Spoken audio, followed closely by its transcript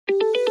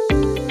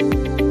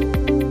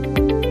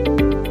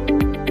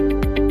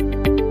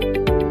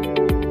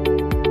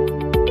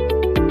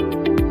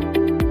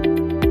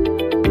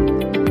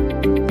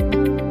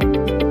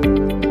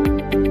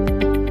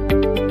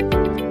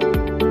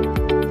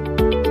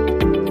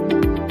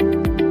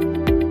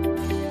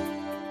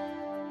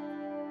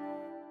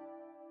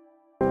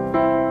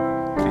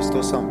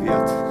Hristos a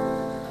înviat.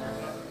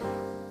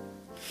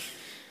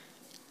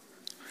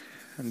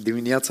 În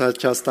dimineața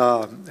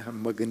aceasta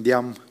mă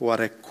gândeam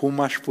oare cum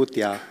aș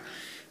putea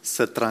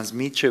să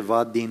transmit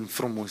ceva din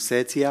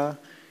frumusețea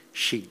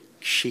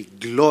și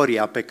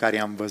gloria pe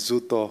care am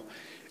văzut-o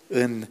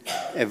în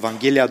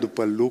Evanghelia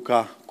după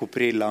Luca cu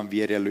privire la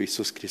învierea lui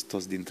Iisus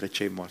Hristos dintre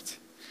cei morți.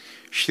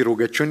 Și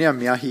rugăciunea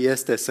mea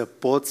este să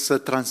pot să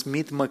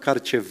transmit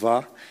măcar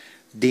ceva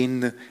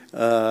din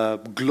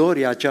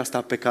gloria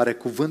aceasta pe care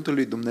cuvântul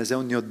lui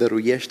Dumnezeu ne-o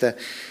dăruiește,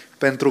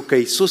 pentru că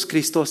Iisus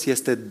Hristos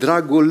este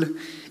dragul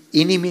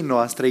inimii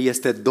noastre,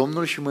 este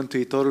Domnul și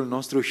Mântuitorul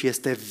nostru și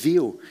este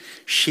viu.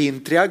 Și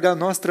întreaga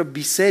noastră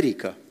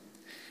biserică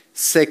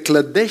se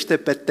clădește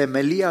pe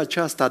temelia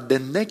aceasta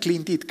de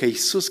neclintit că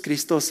Iisus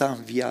Hristos a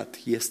înviat.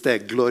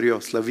 Este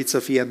glorios, slăvit să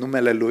fie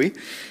numele Lui.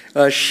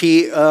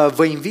 Și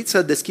vă invit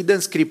să deschidem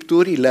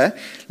Scripturile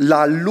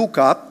la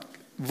Luca.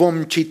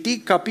 Vom citi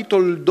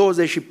capitolul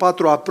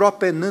 24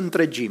 aproape în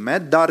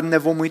întregime, dar ne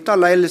vom uita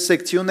la el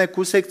secțiune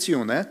cu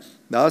secțiune.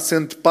 Da?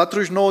 Sunt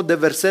 49 de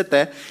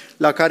versete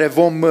la care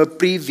vom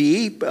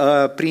privi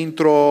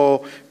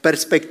printr-o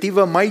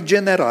perspectivă mai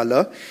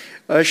generală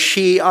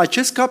și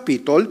acest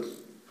capitol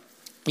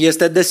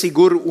este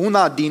desigur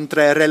una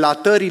dintre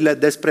relatările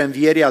despre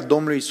învierea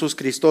Domnului Iisus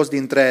Hristos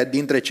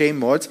dintre cei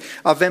morți.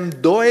 Avem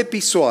două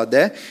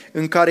episoade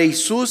în care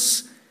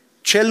Iisus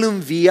cel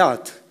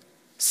înviat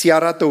se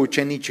arată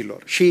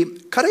ucenicilor. Și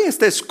care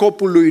este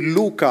scopul lui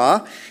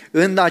Luca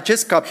în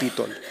acest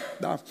capitol?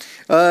 Da?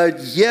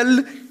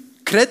 El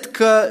cred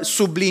că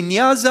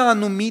subliniază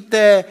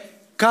anumite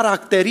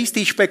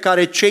caracteristici pe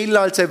care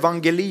ceilalți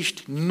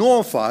evangeliști nu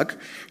o fac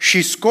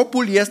și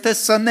scopul este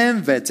să ne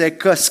învețe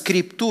că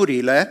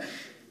Scripturile,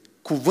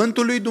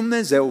 cuvântul lui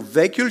Dumnezeu,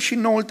 Vechiul și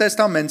Noul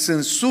Testament,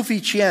 sunt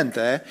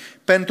suficiente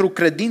pentru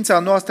credința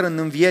noastră în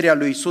învierea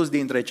lui Iisus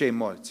dintre cei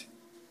morți.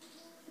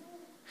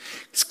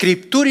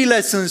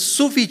 Scripturile sunt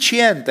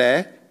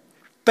suficiente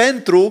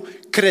pentru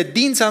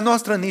credința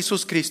noastră în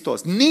Iisus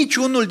Hristos. Nici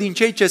unul din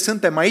cei ce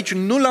suntem aici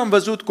nu l-am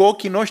văzut cu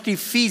ochii noștri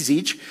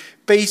fizici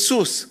pe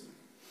Iisus.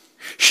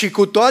 Și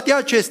cu toate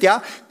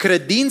acestea,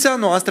 credința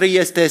noastră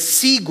este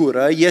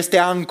sigură, este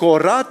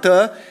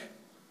ancorată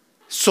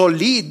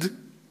solid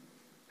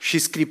și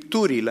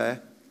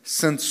Scripturile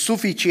sunt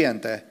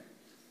suficiente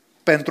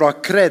pentru a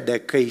crede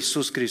că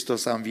Iisus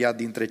Hristos a înviat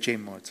dintre cei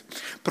morți.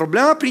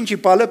 Problema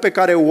principală pe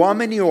care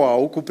oamenii o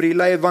au cu privire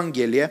la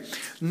Evanghelie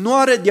nu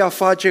are de a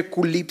face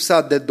cu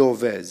lipsa de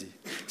dovezi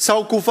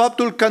sau cu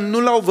faptul că nu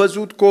l-au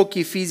văzut cu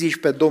ochii fizici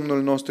pe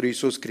Domnul nostru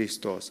Iisus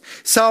Hristos.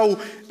 Sau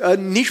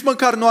nici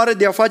măcar nu are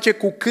de a face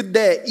cu cât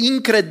de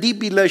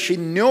incredibilă și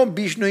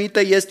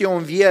neobișnuită este o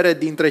înviere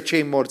dintre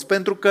cei morți,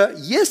 pentru că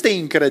este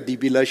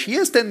incredibilă și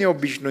este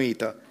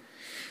neobișnuită.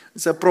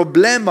 Însă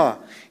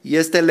problema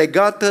este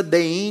legată de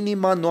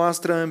inima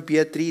noastră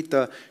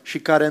împietrită și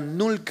care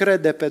nu-L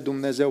crede pe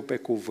Dumnezeu pe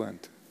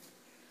cuvânt.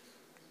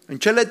 În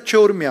cele ce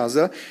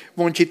urmează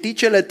vom citi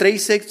cele 3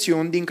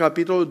 secțiuni din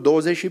capitolul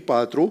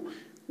 24.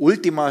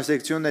 Ultima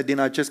secțiune din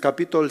acest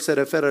capitol se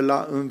referă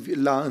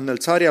la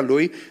înălțarea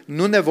Lui,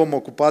 nu ne vom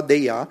ocupa de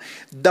ea,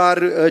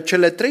 dar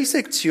cele 3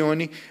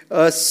 secțiuni,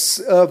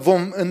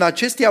 în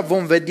acestea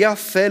vom vedea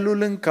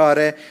felul în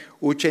care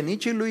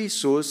ucenicii lui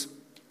Iisus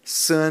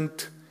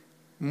sunt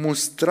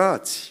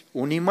mustrați,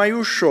 unii mai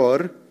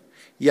ușor,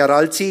 iar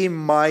alții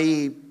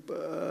mai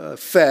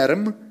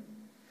ferm,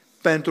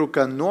 pentru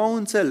că nu au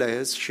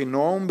înțeles și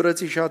nu au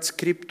îmbrățișat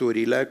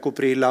Scripturile cu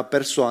privire la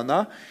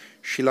persoana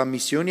și la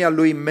misiunea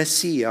lui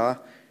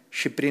Mesia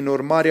și prin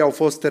urmare au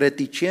fost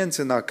reticenți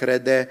în a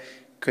crede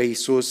că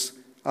Iisus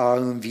a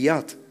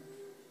înviat.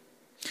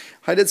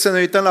 Haideți să ne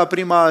uităm la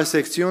prima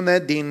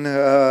secțiune din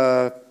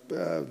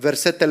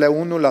versetele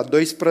 1 la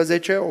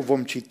 12, o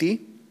vom citi.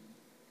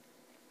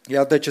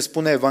 Iată ce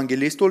spune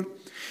evanghelistul.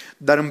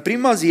 Dar în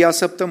prima zi a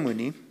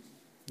săptămânii,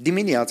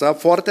 dimineața,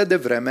 foarte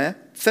devreme,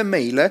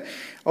 femeile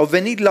au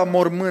venit la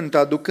mormânt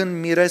aducând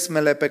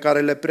miresmele pe care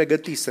le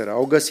pregătiseră.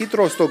 Au găsit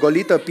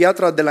rostogolită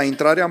piatra de la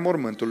intrarea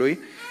mormântului,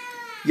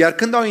 iar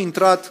când au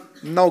intrat,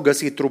 n-au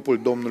găsit trupul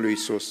Domnului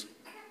Iisus.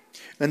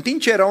 În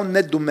timp ce erau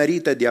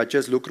nedumerite de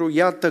acest lucru,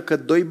 iată că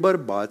 2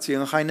 bărbați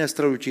în haine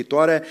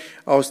strălucitoare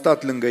au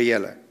stat lângă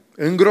ele.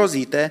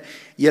 Îngrozite,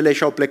 ele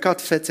și-au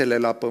plecat fețele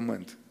la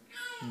pământ.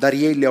 Dar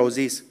ei le-au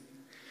zis: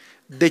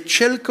 de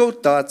ce-l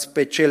căutați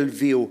pe cel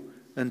viu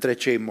între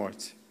cei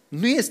morți?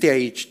 Nu este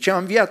aici, ci a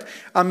înviat.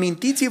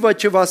 Amintiți-vă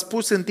ce v-a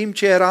spus în timp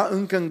ce era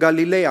încă în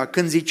Galileea,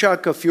 când zicea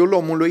că Fiul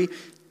omului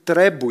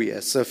trebuie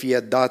să fie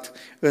dat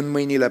în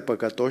mâinile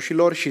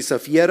păcătoșilor și să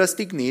fie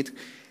răstignit,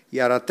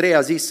 iar a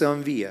 3-a zi să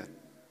învie.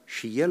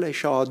 Și ele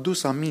și-au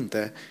adus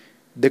aminte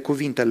de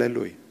cuvintele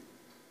lui.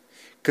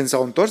 Când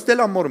s-au întors de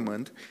la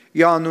mormânt,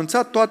 i-au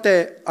anunțat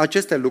toate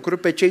aceste lucruri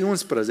pe cei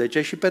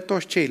 11 și pe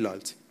toți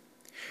ceilalți.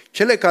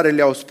 Cele care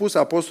le-au spus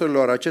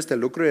apostolilor aceste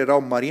lucruri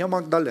erau Maria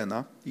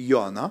Magdalena,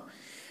 Ioana,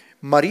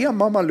 Maria,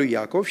 mama lui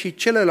Iacov și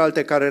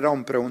celelalte care erau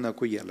împreună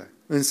cu ele.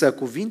 Însă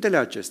cuvintele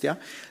acestea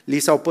li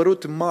s-au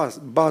părut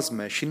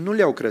bazme și nu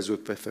le-au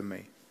crezut pe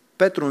femei.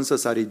 Petru însă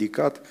s-a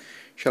ridicat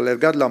și a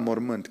alergat la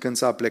mormânt. Când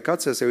s-a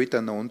plecat să se uite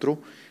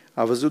înăuntru,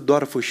 a văzut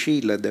doar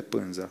fâșiile de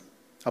pânză.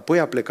 Apoi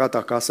a plecat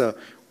acasă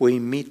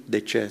uimit de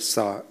ce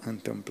s-a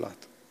întâmplat.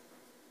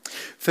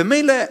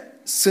 Femeile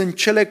sunt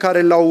cele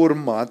care l-au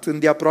urmat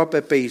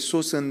îndeaproape pe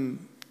Iisus în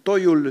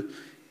toiul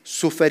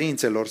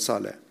suferințelor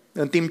sale.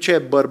 În timp ce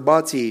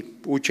bărbații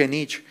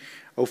ucenici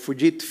au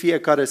fugit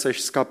fiecare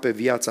să-și scape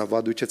viața, vă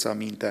aduceți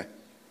aminte.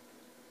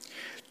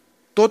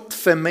 Tot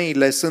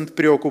femeile sunt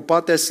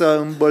preocupate să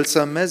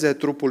îmbălsămeze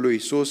trupul lui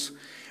Iisus,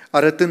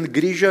 arătând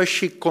grijă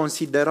și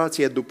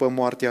considerație după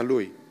moartea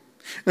lui.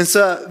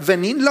 Însă,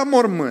 venind la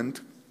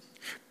mormânt,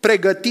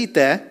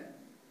 pregătite,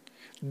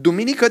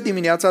 duminică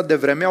dimineața de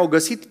vreme au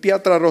găsit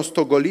piatra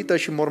rostogolită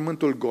și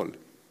mormântul gol.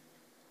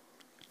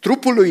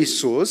 Trupul lui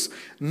Iisus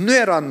nu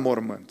era în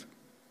mormânt.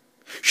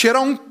 Și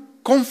erau în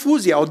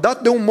confuzie, au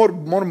dat de un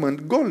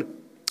mormânt gol.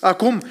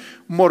 Acum,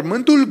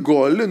 mormântul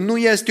gol nu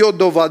este o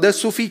dovadă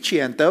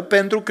suficientă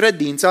pentru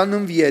credința în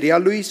învierea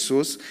lui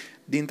Iisus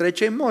dintre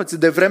cei morți,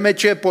 de vreme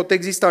ce pot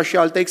exista și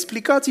alte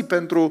explicații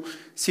pentru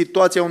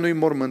situația unui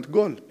mormânt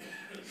gol.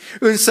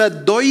 Însă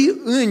doi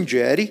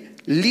îngeri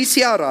li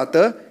se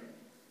arată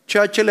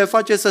ceea ce le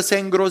face să se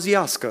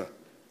îngroziască.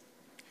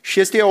 Și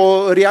este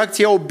o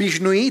reacție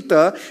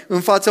obișnuită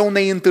în fața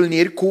unei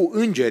întâlniri cu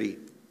îngerii.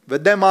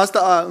 Vedem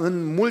asta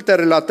în multe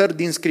relatări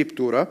din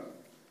Scriptură.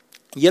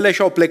 Ele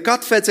și-au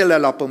plecat fețele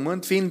la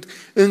pământ, fiind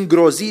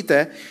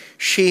îngrozite,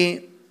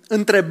 și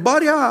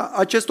întrebarea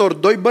acestor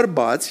doi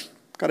bărbați,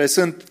 care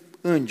sunt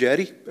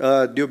îngeri,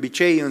 de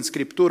obicei în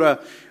Scriptură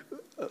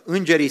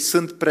îngerii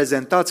sunt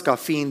prezentați ca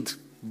fiind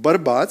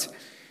bărbați,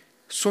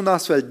 sună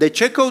astfel: de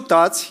ce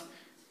căutați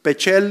pe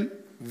cel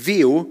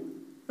viu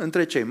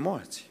între cei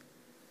morți?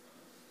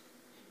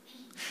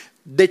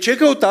 De ce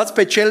căutați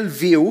pe cel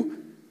viu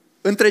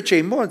între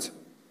cei morți?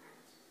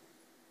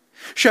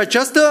 Și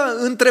această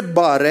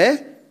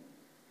întrebare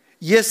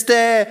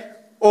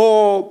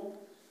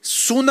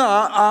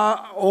sună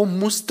a o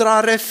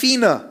mustrare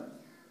fină.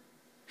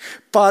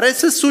 Pare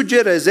să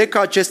sugereze că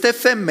aceste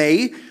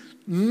femei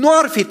nu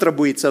ar fi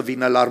trebuit să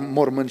vină la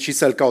mormânt și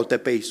să-L caute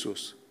pe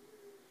Iisus.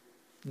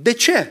 De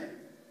ce?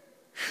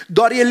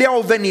 Doar ele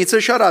au venit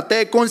să-și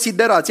arate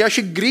considerația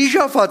și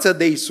grija față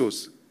de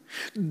Iisus.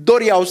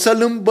 Doreau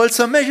să-L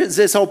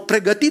îmbălsămeze, s-au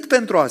pregătit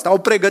pentru asta, au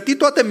pregătit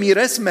toate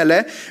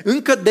miresmele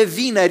încă de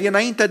vineri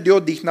înainte de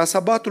odihna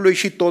sabatului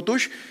și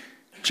totuși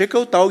ce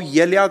căutau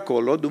ele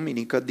acolo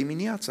duminică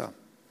dimineața?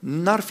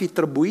 N-ar fi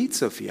trebuit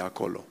să fie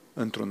acolo,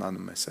 într-un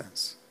anume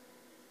sens.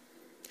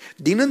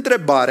 Din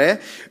întrebare,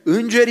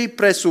 îngerii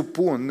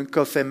presupun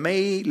că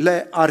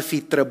femeile ar fi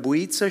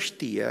trebuit să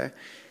știe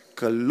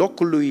că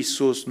locul lui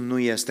Iisus nu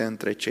este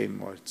între cei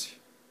morți.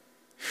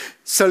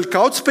 Să-L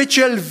cauți pe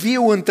cel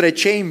viu între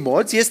cei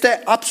morți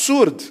este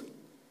absurd.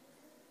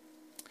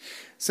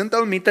 Sunt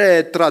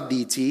anumite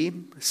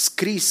tradiții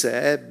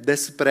scrise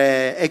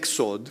despre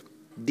Exod,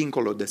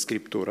 dincolo de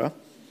Scriptură.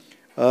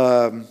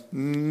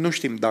 Nu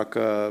știm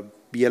dacă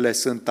ele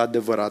sunt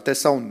adevărate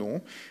sau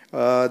nu,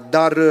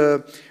 dar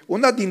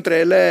una dintre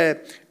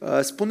ele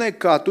spune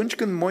că atunci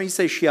când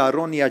Moise și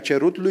Aron i-a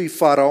cerut lui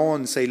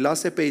Faraon să-i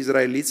lase pe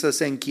izraeliți să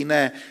se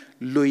închine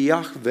lui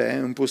Iahve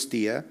în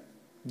pustie,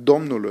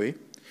 Domnului,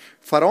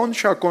 Faraon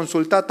și-a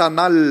consultat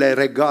analele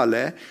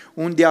regale,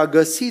 unde a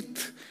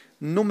găsit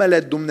numele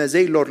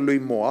dumnezeilor lui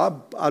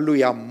Moab, a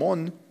lui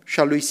Amon și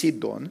a lui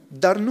Sidon,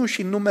 dar nu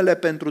și numele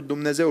pentru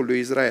Dumnezeul lui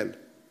Israel.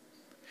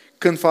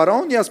 Când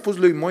Faraon i-a spus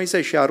lui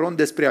Moise și Aron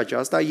despre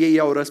aceasta, ei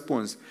i-au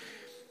răspuns: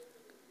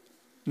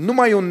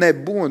 numai un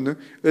nebun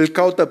îl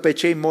caută pe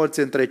cei morți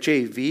între cei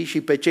vii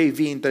și pe cei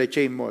vii între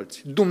cei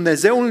morți.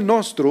 Dumnezeul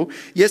nostru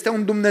este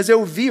un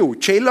Dumnezeu viu,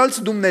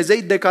 ceilalți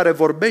Dumnezei de care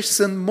vorbești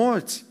sunt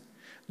morți.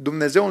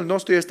 Dumnezeul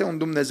nostru este un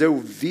Dumnezeu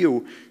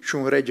viu și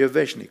un rege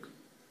veșnic.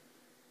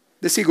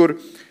 Desigur,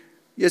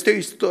 este o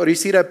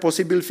istorisire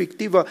posibil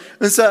fictivă,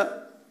 însă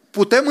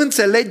putem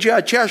înțelege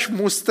aceeași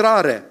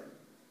mustrare.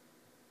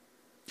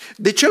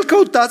 De ce îl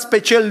căutați pe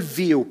cel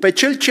viu, pe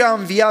cel ce a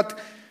înviat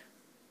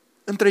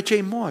între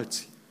cei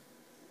morți?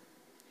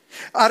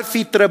 Ar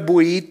fi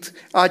trebuit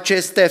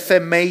aceste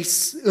femei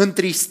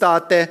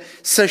întristate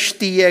să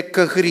știe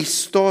că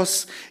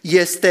Hristos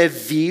este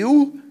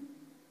viu?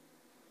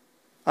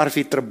 Ar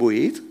fi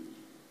trebuit?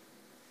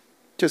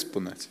 Ce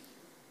spuneți?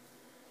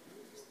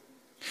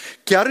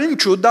 Chiar în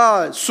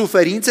ciuda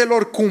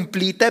suferințelor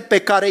cumplite pe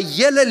care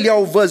ele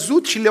le-au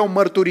văzut și le-au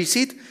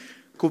mărturisit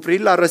cu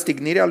privire la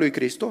răstignirea lui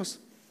Hristos?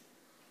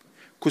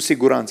 Cu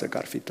siguranță că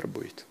ar fi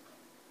trebuit.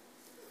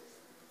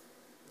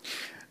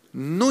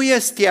 Nu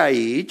este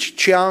aici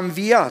ce a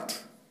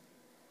înviat.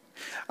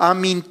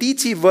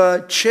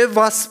 Amintiți-vă ce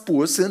v-a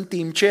spus în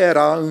timp ce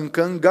era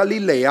încă în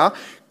Galileea,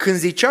 când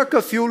zicea că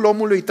Fiul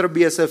omului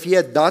trebuie să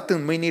fie dat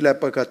în mâinile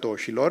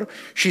păcătoșilor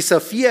și să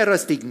fie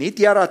răstignit,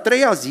 iar a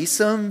treia zi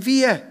să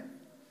învie.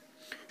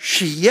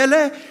 Și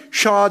ele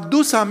și-au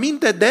adus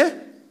aminte de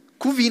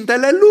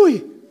cuvintele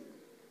lui.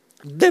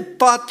 De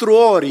 4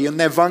 ori în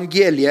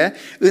Evanghelie,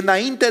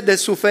 înainte de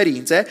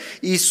suferințe,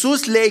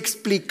 Iisus le-a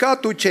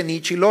explicat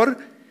ucenicilor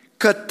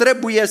că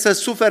trebuie să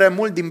sufere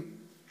mult din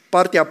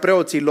partea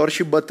preoților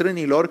și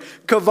bătrânilor,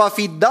 că va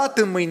fi dat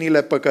în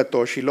mâinile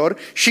păcătoșilor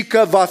și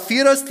că va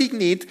fi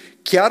răstignit,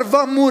 chiar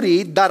va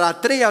muri, dar a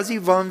treia zi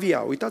va învia.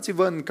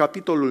 Uitați-vă în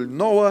capitolul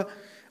 9,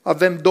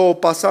 avem două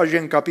pasaje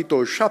în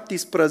capitolul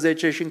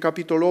 17 și în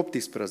capitolul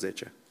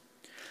 18.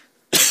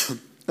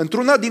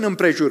 Într-una din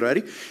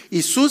împrejurări,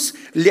 Iisus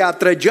le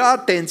atrăgea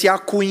atenția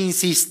cu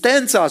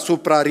insistență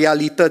asupra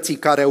realității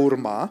care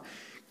urma,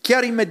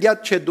 chiar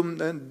imediat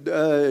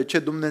ce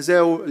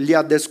Dumnezeu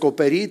le-a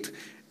descoperit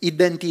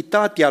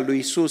identitatea lui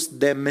Iisus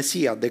de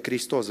Mesia, de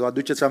Cristos. Vă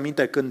aduceți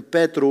aminte când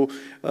Petru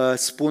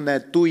spune,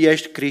 tu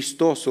ești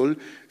Hristosul,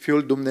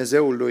 Fiul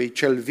Dumnezeului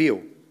cel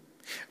viu.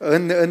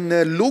 În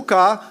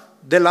Luca,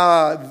 de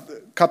la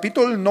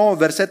capitolul 9,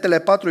 versetele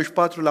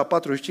 44 la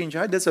 45,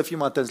 haideți să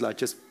fim atenți la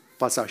acest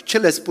pasaj. Ce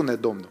le spune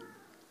Domnul?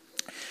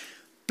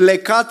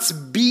 Plecați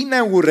bine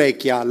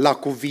urechea la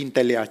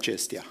cuvintele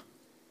acestea.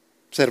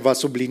 Observați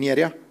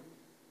sublinierea?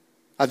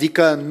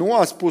 Adică nu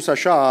a spus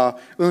așa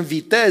în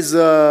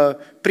viteză,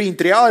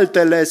 printre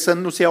altele, să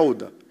nu se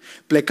audă.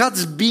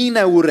 Plecați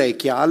bine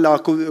urechea la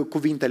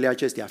cuvintele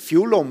acestea.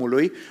 Fiul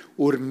omului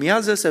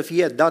urmează să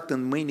fie dat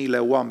în mâinile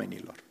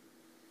oamenilor.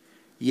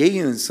 Ei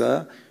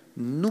însă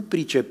nu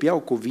pricepeau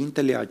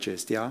cuvintele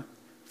acestea,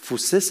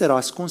 fuseseră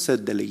ascunse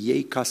de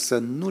ei ca să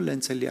nu le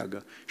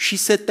înțeleagă și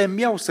se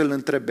temeau să-l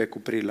întrebe cu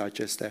privire la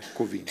aceste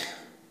cuvinte.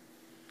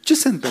 Ce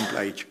se întâmplă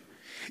aici?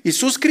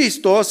 Iisus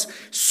Hristos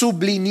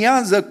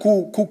subliniază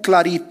cu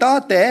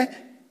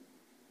claritate,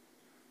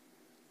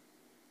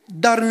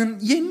 dar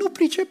ei nu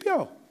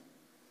pricepeau.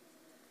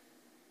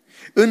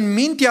 În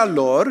mintea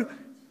lor,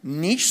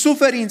 nici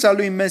suferința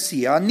lui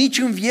Mesia, nici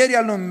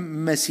învierea lui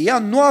Mesia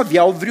nu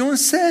aveau vreun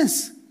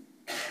sens.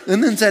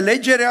 În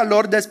înțelegerea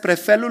lor despre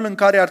felul în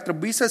care ar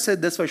trebui să se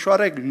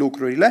desfășoare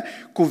lucrurile,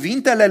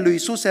 cuvintele lui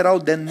Iisus erau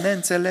de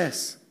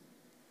neînțeles.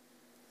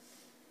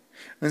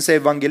 Însă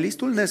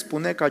evanghelistul ne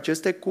spune că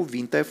aceste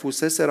cuvinte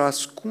fuseseră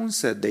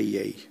ascunse de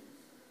ei.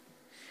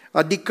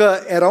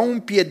 Adică erau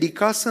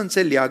împiedicați să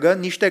înțeleagă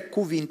niște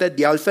cuvinte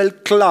de altfel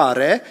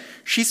clare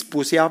și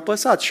spuse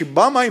apăsat. Și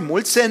ba mai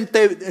mult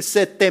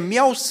se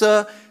temeau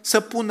să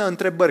pună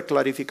întrebări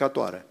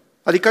clarificatoare.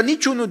 Adică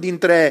niciunul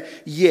dintre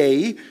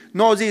ei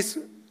nu au zis,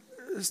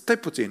 stai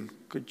puțin,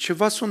 că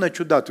ceva sună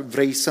ciudat,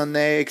 vrei să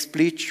ne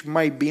explici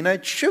mai bine?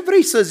 Ce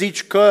vrei să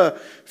zici că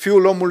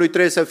Fiul omului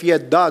trebuie să fie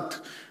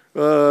dat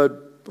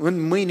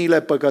în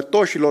mâinile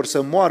păcătoșilor,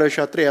 să moară și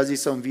a treia zi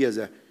să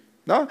învieze?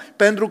 Da?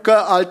 Pentru că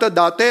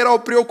altădată erau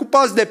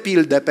preocupați de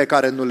pilde pe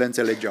care nu le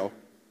înțelegeau.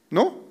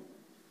 Nu?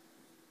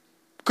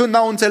 Când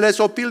au înțeles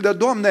o pildă,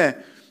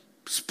 Doamne,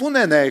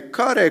 spune-ne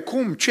care,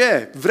 cum,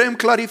 ce, vrem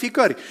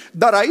clarificări.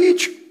 Dar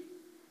aici,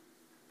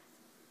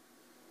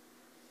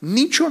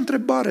 nicio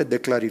întrebare de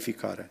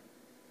clarificare.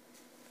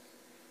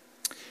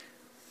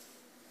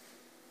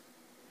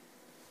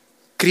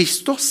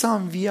 Cristos a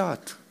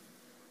înviat,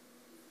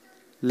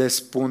 le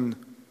spun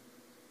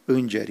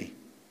îngerii.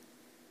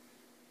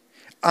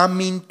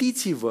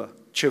 Amintiți-vă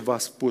ce v-a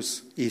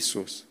spus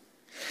Iisus.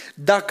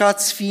 Dacă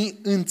ați fi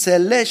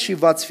înțeles și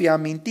v-ați fi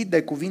amintit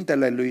de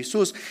cuvintele lui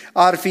Iisus,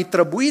 ar fi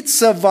trebuit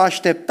să vă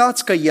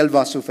așteptați că El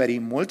va suferi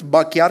mult,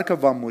 ba chiar că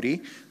va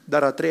muri,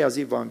 dar a treia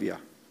zi va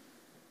învia.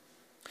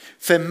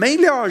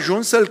 Femeile au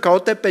ajuns să-L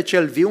caute pe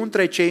cel viu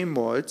între cei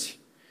morți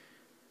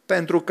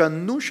pentru că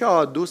nu și-au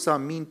adus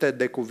aminte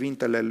de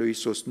cuvintele lui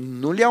Iisus.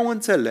 Nu le-au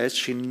înțeles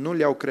și nu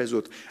le-au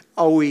crezut.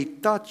 Au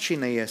uitat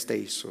cine este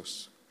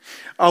Iisus.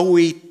 Au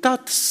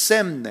uitat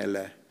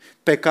semnele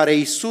pe care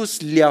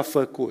Iisus le-a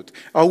făcut.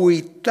 Au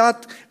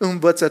uitat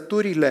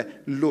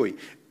învățăturile Lui.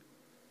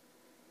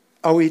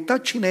 Au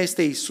uitat cine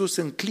este Iisus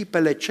în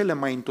clipele cele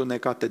mai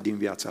întunecate din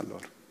viața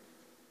lor.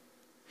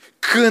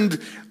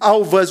 Când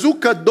au văzut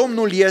că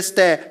Domnul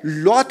este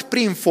luat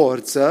prin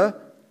forță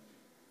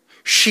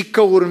și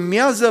că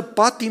urmează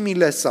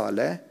patimile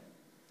sale,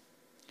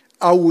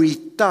 au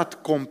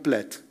uitat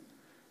complet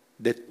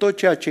de tot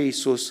ceea ce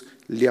Iisus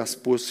le-a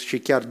spus și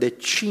chiar de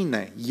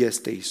cine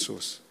este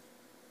Iisus.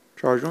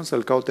 Și au ajuns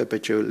să-L caute pe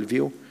cel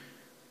viu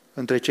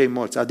între cei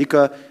morți.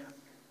 Adică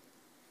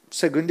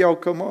se gândeau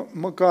că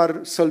măcar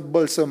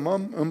să-L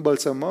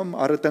îmbălsămăm,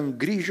 arătăm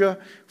grijă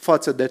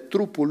față de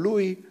trupul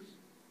Lui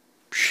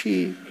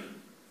și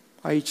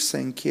aici se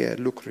încheie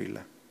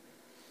lucrurile.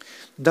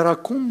 Dar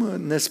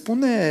acum ne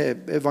spune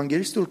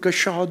evanghelistul că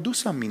și-au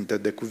adus aminte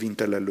de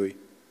cuvintele Lui.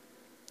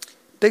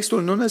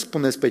 Textul nu ne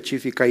spune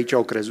specific că aici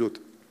au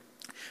crezut.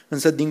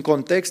 Însă din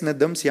context ne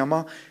dăm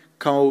seama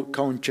că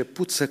au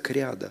început să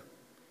creadă.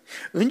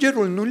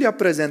 Îngerul nu le-a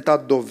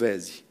prezentat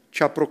dovezi,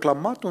 ci a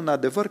proclamat un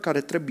adevăr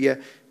care trebuie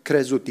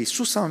crezut.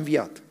 Iisus a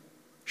înviat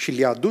și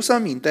le-a adus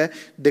aminte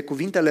de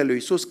cuvintele lui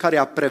Iisus, care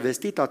a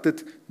prevestit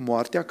atât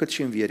moartea cât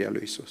și învierea lui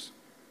Iisus.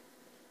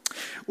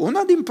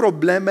 Una din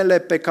problemele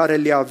pe care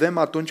le avem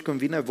atunci când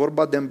vine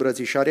vorba de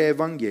îmbrățișarea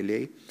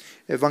Evangheliei,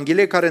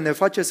 Evanghelie care ne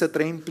face să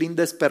trăim plin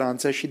de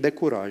speranță și de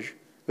curaj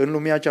în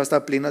lumea aceasta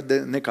plină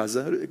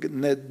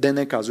de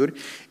necazuri,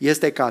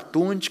 este că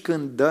atunci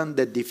când dăm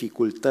de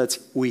dificultăți,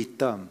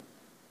 uităm.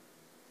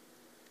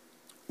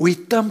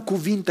 Uităm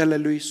cuvintele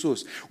lui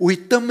Iisus,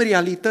 uităm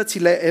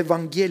realitățile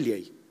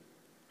Evangheliei.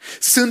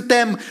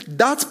 Suntem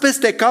dați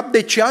peste cap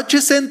de ceea ce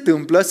se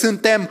întâmplă,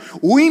 suntem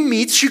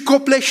uimiți și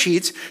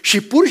copleșiți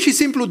și pur și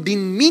simplu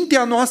din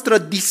mintea noastră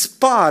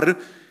dispar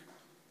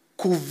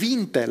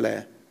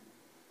cuvintele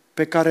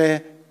pe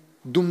care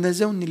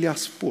Dumnezeu ni le-a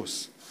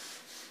spus.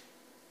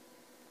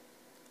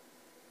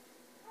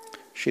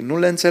 Și nu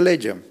le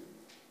înțelegem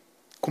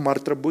cum ar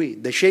trebui,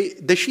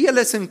 deși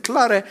ele sunt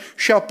clare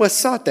și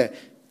apăsate.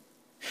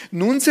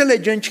 Nu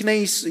înțelegem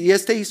cine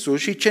este Iisus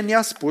și ce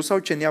ne-a spus sau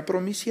ce ne-a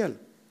promis El.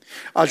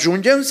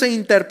 Ajungem să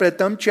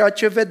interpretăm ceea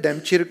ce vedem,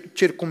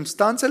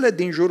 circumstanțele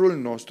din jurul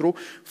nostru,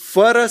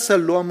 fără să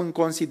luăm în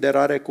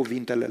considerare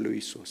cuvintele lui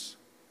Iisus.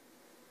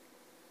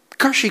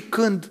 Ca și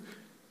când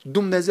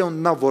Dumnezeu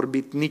n-a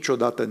vorbit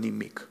niciodată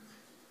nimic.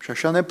 Și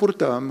așa ne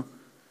purtăm,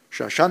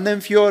 și așa ne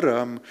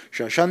înfiorăm,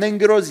 și așa ne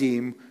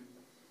îngrozim,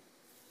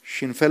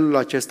 și în felul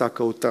acesta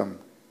căutăm.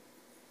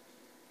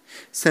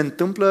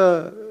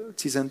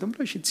 Ți se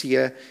întâmplă și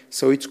ție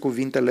să uiți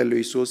cuvintele lui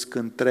Iisus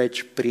când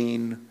treci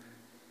prin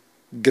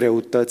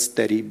greutăți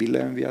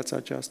teribile în viața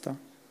aceasta?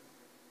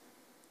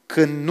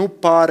 Când nu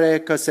pare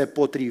că se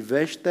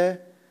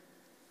potrivește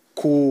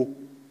cu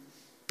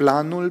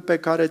planul pe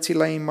care ți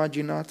l-ai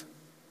imaginat?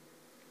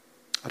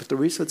 Ar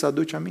trebui să-ți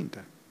aduci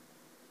aminte.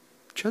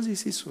 Ce a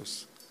zis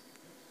Iisus?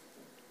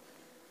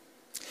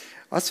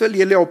 Astfel,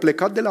 ele au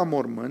plecat de la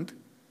mormânt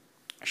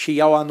și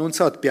i-au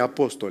anunțat pe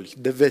apostoli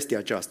de vestea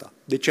aceasta.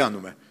 De ce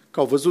anume? Că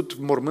au văzut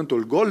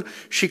mormântul gol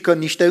și că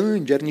niște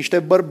îngeri, niște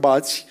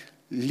bărbați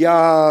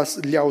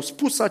le-au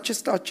spus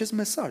acest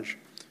mesaj.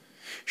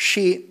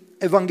 Și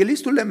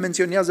evanghelistul le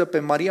menționează pe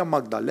Maria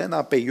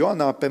Magdalena, pe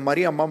Ioana, pe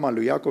Maria mama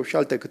lui Iacov și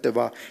alte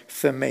câteva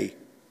femei.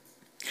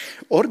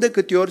 Ori de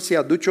câte ori se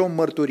aduce o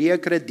mărturie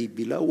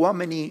credibilă,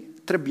 oamenii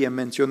trebuie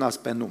menționați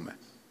pe nume.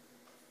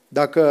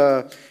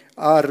 Dacă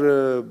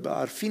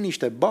ar fi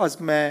niște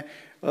bazme,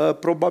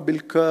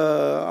 probabil că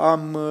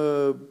am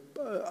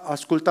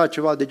ascultat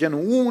ceva de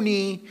genul,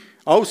 unii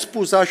au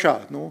spus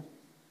așa, nu?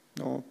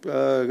 Nu?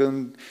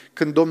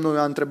 Când Domnul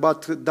a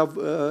întrebat,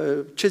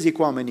 ce zic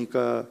oamenii,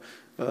 că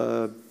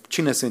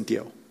cine sunt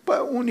eu?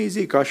 Păi, unii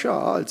zic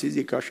așa, alții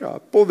zic așa,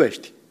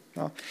 povești.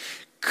 Da?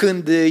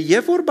 Când e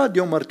vorba de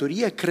o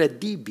mărturie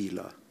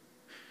credibilă,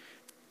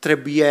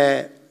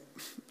 trebuie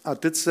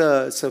atât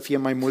să fie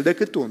mai mult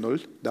decât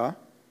unul,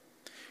 da?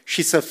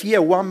 Și să fie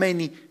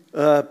oameni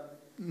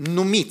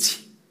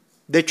numiți.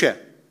 De ce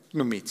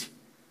numiți?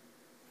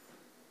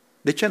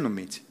 De ce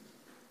numiți?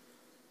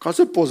 Ca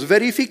să poți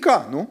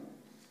verifica, nu?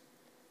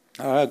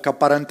 Ca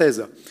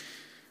paranteză.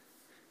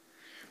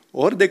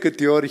 Ori de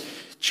câte ori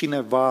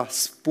cineva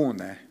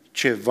spune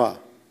ceva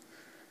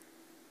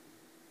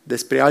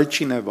despre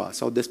altcineva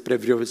sau despre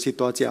vreo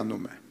situație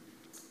anume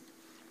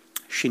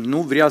și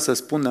nu vrea să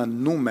spună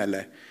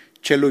numele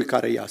celui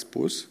care i-a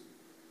spus,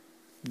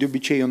 de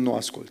obicei eu nu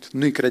ascult.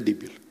 Nu-i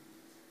credibil.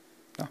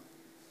 Da?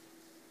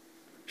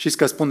 Știți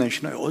că spunem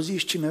și noi, o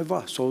zis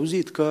cineva, s-a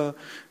auzit că,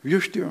 eu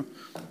știu,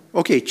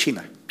 ok,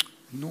 cine?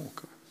 Nu,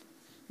 că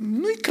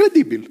nu-i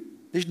credibil.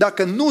 Deci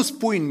dacă nu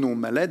spui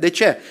numele, de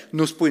ce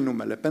nu spui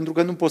numele? Pentru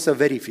că nu poți să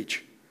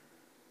verifici.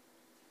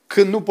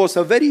 Când nu poți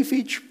să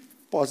verifici,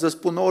 poți să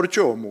spună orice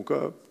omul,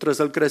 că trebuie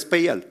să-l crezi pe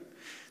el.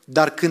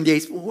 Dar când i-ai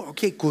spus,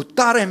 ok, cu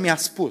tare mi-a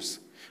spus,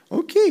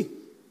 ok,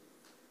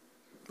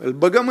 îl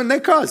băgăm în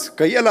necaz,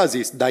 că el a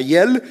zis, dar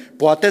el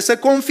poate să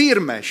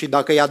confirme și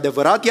dacă e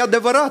adevărat, e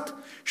adevărat.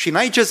 Și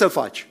n-ai ce să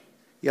faci.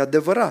 E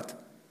adevărat.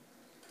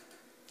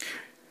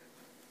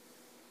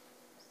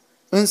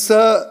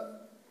 Însă,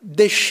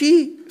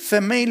 deși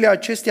femeile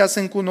acestea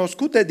sunt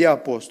cunoscute de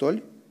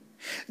apostoli,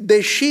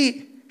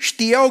 deși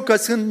știau că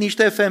sunt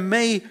niște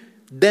femei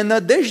de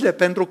nădejde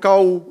pentru că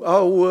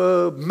au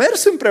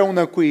mers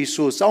împreună cu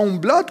Iisus, au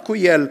umblat cu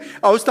El,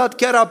 au stat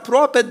chiar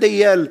aproape de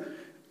El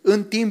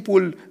în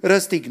timpul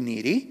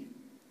răstignirii,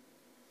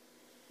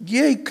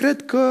 ei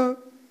cred că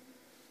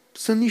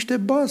sunt niște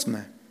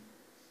bazme.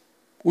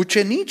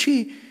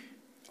 Ucenicii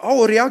au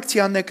o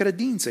reacție a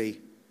necredinței.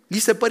 Li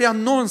se părea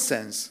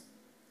nonsens.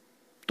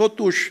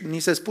 Totuși, ni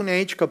se spune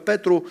aici că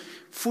Petru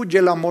fuge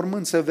la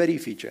mormânt să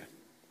verifice.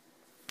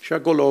 Și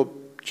acolo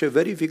ce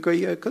verifică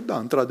e că da,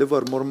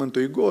 într-adevăr,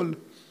 mormântul e gol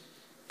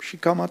și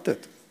cam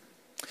atât.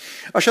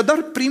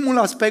 Așadar, primul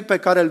aspect pe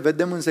care îl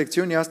vedem în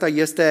secțiunea asta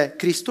este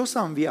Hristos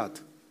a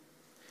înviat.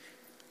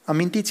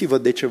 Amintiți-vă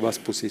de ce v-a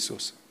spus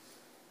Iisus.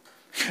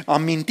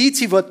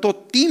 Amintiți-vă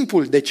tot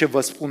timpul de ce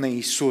vă spune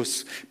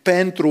Iisus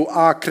pentru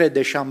a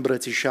crede și a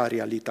îmbrățișa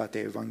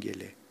realitatea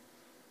Evangheliei.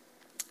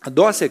 A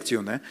doua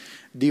secțiune,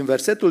 din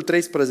versetul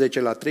 13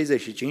 la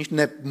 35,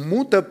 ne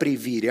mută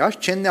privirea,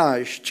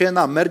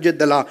 scena merge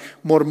de la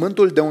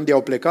mormântul de unde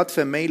au plecat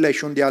femeile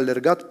și unde a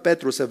alergat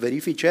Petru să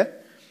verifice,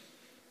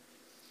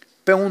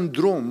 pe un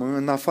drum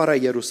în afara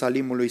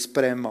Ierusalimului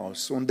spre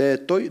Emaus,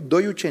 unde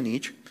doi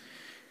ucenici,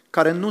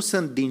 care nu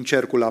sunt din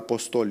cercul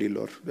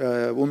apostolilor,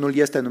 unul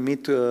este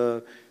numit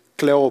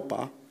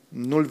Cleopa,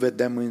 nu-l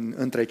vedem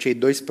între cei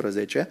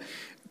 12,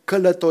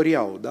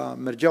 călătoriau, da?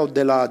 Mergeau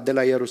de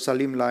la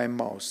Ierusalim la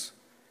Emaus.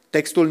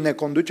 Textul ne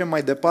conduce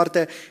mai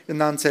departe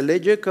în a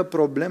înțelege că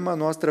problema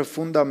noastră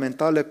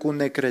fundamentală cu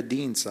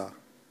necredința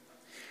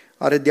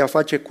are de a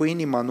face cu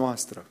inima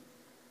noastră.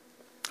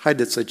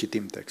 Haideți să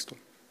citim textul.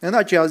 În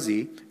acea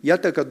zi,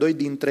 iată că 2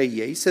 dintre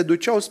ei se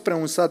duceau spre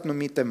un sat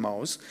numit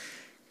Emaus,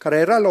 care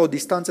era la o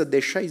distanță de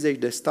 60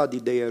 de stadii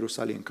de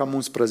Ierusalim, cam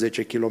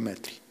 11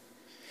 kilometri.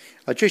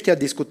 Aceștia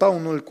discutau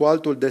unul cu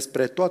altul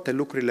despre toate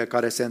lucrurile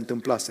care se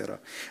întâmplaseră.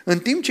 În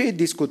timp ce ei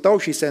discutau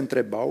și se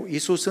întrebau,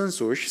 Iisus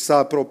însuși s-a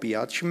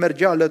apropiat și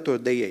mergea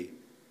alături de ei.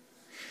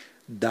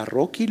 Dar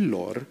ochii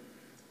lor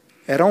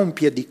erau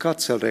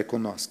împiedicați să-L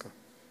recunoască.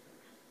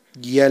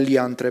 El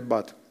i-a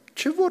întrebat,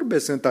 ce vorbe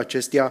sunt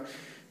acestea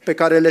pe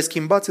care le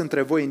schimbați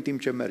între voi în timp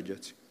ce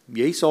mergeți?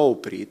 Ei s-au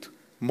oprit,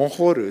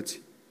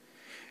 mohorâți,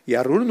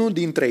 iar unul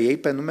dintre ei,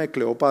 pe nume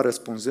Cleopa,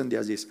 răspunzând,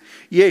 i-a zis,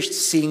 ești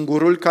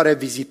singurul care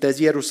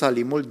vizitezi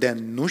Ierusalimul de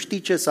nu știi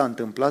ce s-a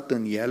întâmplat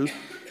în el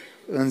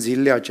în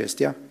zilele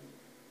acestea?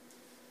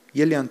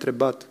 El i-a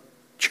întrebat,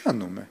 ce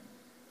anume?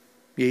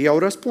 Ei au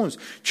răspuns,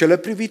 cele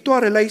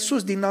privitoare la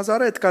Iisus din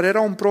Nazaret, care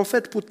era un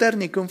profet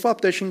puternic în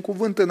fapte și în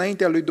cuvânt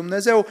înaintea lui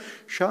Dumnezeu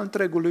și a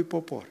întregului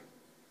popor.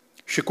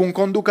 Și cum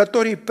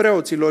conducătorii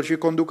preoților și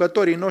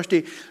conducătorii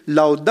noștri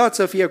l-au dat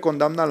să fie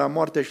condamnat la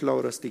moarte și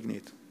l-au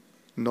răstignit.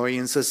 Noi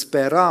însă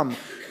speram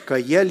că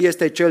El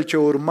este Cel ce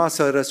urma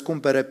să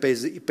răscumpere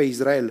pe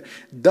Israel.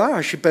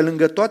 Da, și pe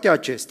lângă toate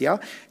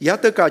acestea,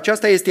 iată că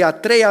aceasta este a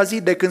 3-a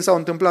zi de când s-au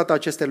întâmplat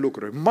aceste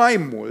lucruri.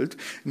 Mai mult,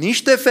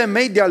 niște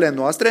femei de ale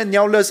noastre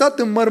ne-au lăsat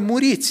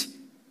înmărmuriți.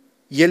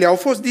 Ele au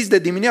fost dis de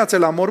dimineață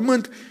la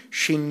mormânt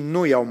și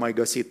nu i-au mai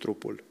găsit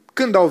trupul.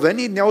 Când au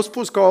venit, ne-au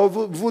spus că au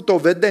avut o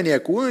vedenie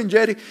cu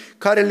îngeri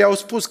care le-au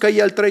spus că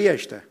El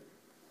trăiește.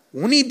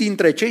 Unii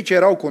dintre cei ce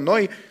erau cu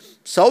noi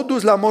s-au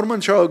dus la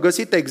mormânt și au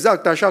găsit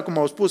exact așa cum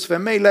au spus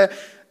femeile,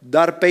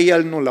 dar pe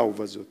El nu l-au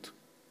văzut.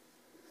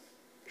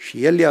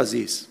 Și El i-a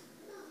zis,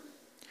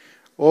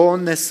 o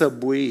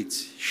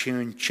nesăbuiți și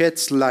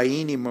înceți la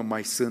inimă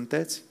mai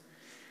sunteți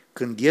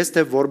când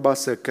este vorba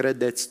să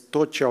credeți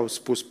tot ce au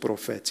spus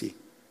profeții.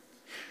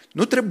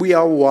 Nu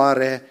trebuia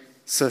oare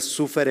să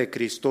sufere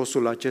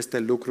Hristosul aceste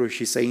lucruri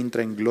și să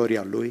intre în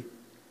gloria Lui?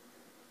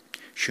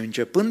 Și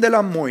începând de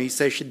la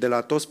Moise și de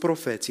la toți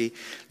profeții,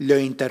 le-au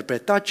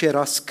interpretat ce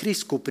era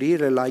scris cu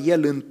privire la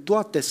El în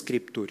toate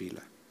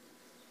Scripturile.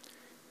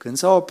 Când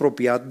s-au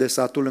apropiat de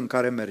satul în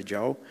care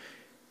mergeau,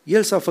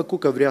 El s-a făcut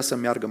că vrea să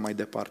meargă mai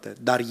departe,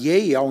 dar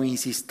ei au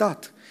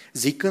insistat,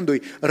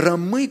 zicându-i,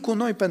 rămâi cu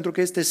noi pentru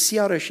că este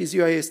seară și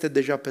ziua este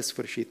deja pe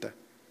sfârșită.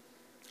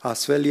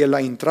 Astfel El a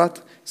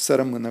intrat să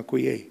rămână cu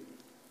ei.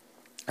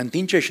 În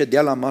timp ce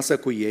ședea la masă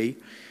cu ei,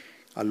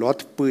 a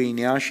luat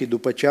pâinea și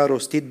după ce a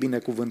rostit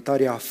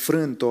binecuvântarea, a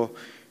frânt-o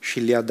și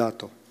le-a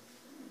dat-o.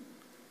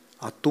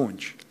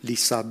 Atunci li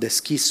s-a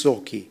deschis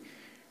ochii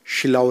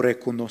și l-au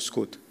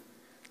recunoscut,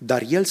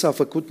 dar El s-a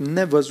făcut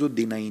nevăzut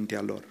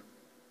dinaintea lor.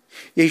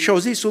 Ei și-au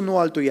zis unul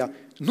altuia,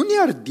 nu ne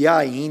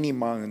ardea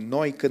inima în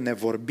noi când ne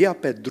vorbea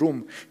pe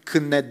drum,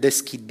 când ne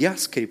deschidea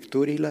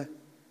Scripturile?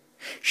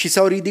 Și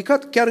s-au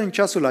ridicat chiar în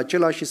ceasul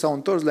acela și s-au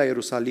întors la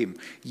Ierusalim.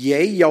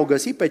 Ei i-au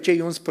găsit pe cei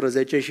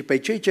 11 și pe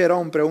cei ce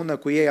erau împreună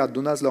cu ei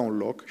adunați la un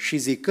loc și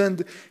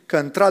zicând că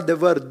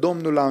într-adevăr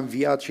Domnul a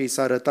înviat și i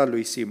s-a arătat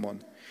lui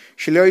Simon.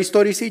 Și le-au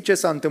istorisit ce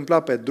s-a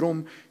întâmplat pe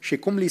drum și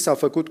cum li s-a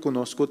făcut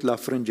cunoscut la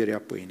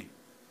frângerea pâinii.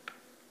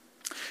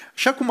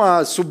 Așa cum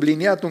a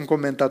subliniat un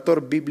comentator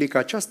biblic,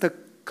 această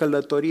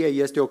călătorie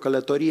este o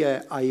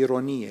călătorie a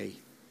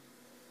ironiei,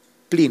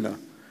 plină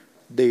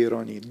de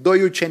ironii.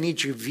 2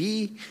 ucenici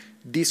vii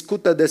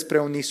discută despre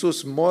un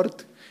Iisus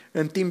mort,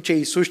 în timp ce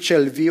Iisus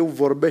cel viu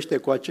vorbește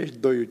cu acești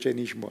 2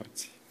 ucenici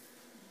morți.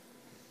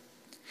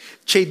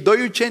 Cei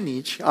 2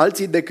 ucenici,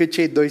 alții decât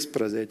cei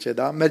 12,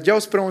 da, mergeau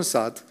spre un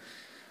sat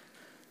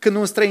când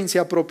un străin se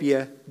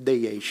apropie de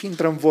ei și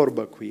intră în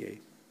vorbă cu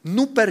ei.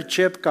 Nu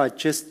percep că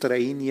acest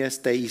străin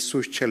este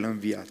Iisus cel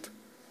înviat.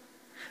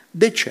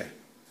 De ce?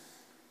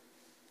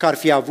 Că ar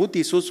fi avut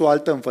Iisus o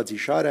altă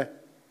înfățișare?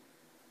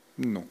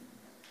 Nu.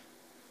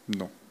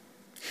 Nu.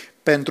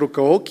 Pentru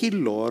că ochii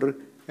lor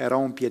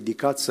erau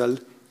împiedicați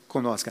să-L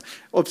cunoască.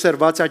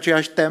 Observați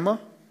aceeași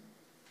temă?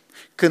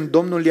 Când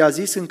Domnul i-a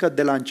zis încă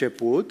de la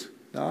început,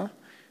 da,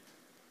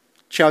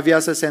 ce avea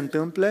să se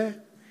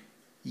întâmple,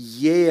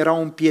 ei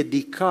erau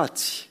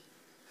împiedicați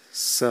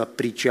să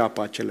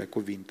priceapă acele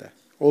cuvinte.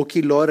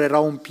 Ochii lor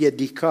erau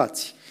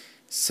împiedicați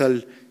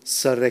să-L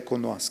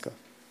recunoască.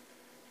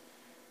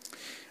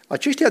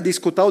 Aceștia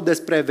discutau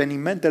despre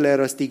evenimentele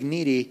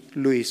răstignirii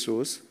lui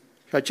Iisus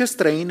și acest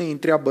străin îi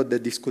întreabă de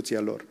discuția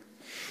lor.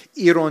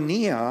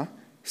 Ironia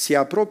se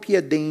apropie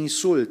de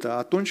insultă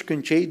atunci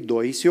când cei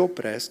 2 se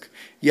opresc,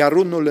 iar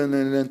unul îl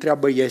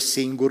întreabă, e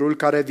singurul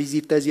care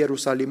vizitezi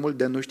Ierusalimul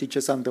de nu știi ce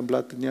s-a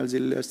întâmplat în el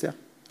zilele astea?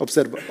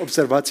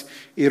 Observați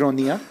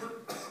ironia?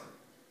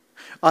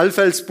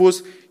 Altfel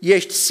spus,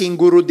 ești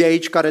singurul de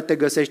aici care te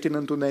găsești în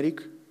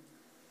întuneric?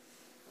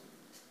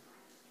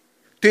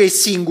 Tu ești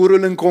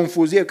singurul în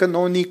confuzie că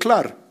nu e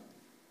clar.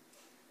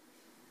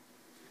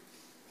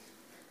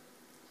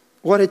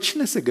 Oare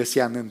cine se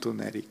găsea în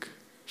întuneric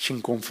și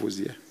în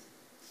confuzie?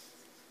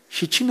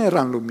 Și cine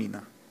era în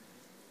lumină?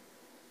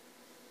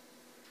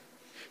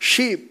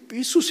 Și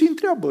Iisus îi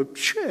întreabă,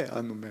 ce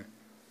anume?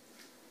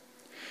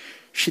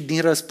 Și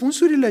din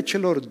răspunsurile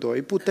celor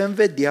doi putem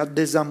vedea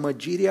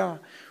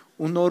dezamăgirea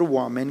unor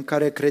oameni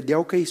care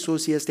credeau că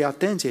Iisus este,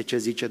 atenție ce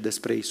zice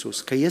despre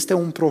Iisus, că este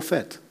un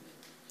profet.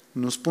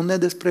 Nu spune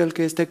despre el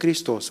că este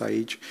Cristos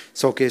aici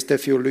sau că este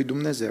Fiul lui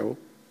Dumnezeu.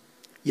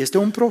 Este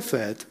un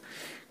profet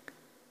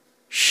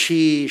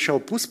și și-au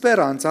pus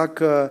speranța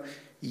că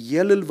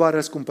el îl va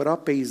răscumpăra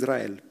pe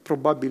Israel,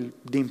 probabil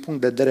din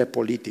punct de vedere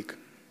politic.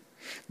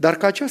 Dar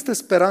că această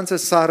speranță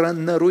s-a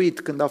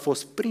rănăruit când a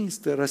fost prins,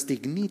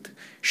 răstignit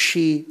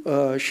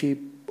și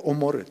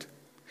omorât.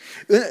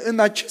 În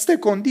aceste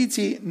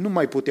condiții nu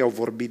mai puteau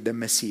vorbi de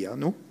Mesia,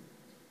 nu?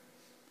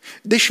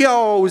 Deși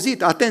au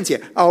auzit,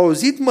 atenție, au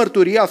auzit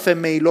mărturia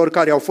femeilor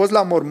care au fost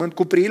la mormânt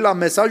cu privire la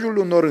mesajul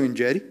unor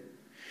îngeri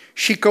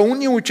și că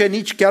unii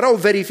ucenici chiar au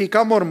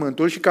verificat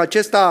mormântul și că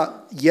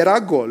acesta era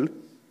gol,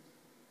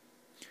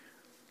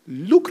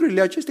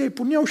 lucrurile acestea îi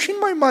puneau și în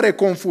mai mare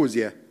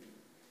confuzie.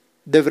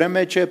 De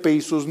vreme ce pe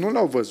Iisus nu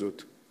l-au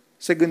văzut.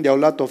 Se gândeau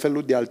la tot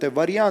felul de alte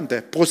variante,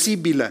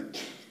 posibile.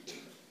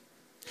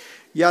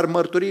 Iar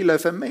mărturiile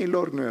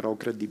femeilor nu erau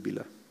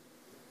credibile.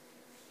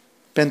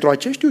 Pentru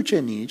acești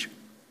ucenici,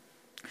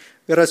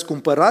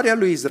 răscumpărarea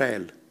lui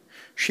Israel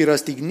și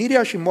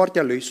răstignirea și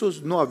moartea lui Iisus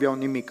nu aveau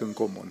nimic în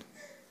comun.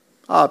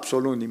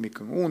 Absolut nimic.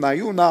 Una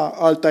e una,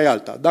 alta e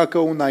alta. Dacă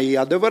una e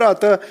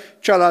adevărată,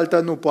 cealaltă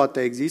nu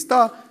poate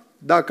exista.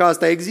 Dacă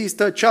asta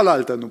există,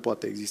 cealaltă nu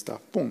poate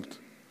exista. Punct.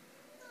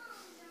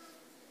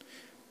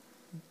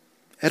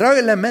 Erau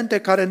elemente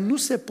care nu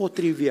se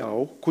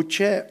potriveau cu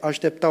ce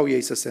așteptau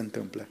ei să se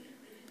întâmple.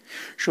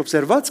 Și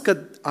observați că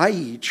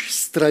aici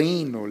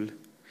străinul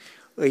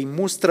îi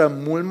mustră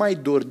mult mai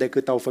dur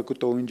decât au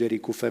făcut-o îngerii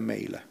cu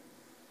femeile.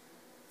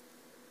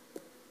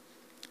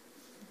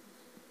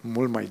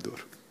 Mult mai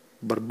dur.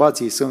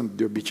 Bărbații sunt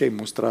de obicei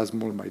mustrați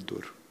mult mai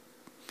dur.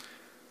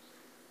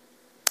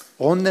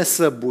 O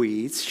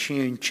nesăbuiți și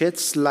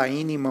înceți la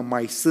inimă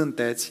mai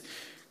sunteți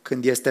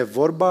când este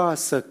vorba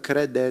să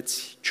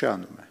credeți ce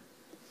anume.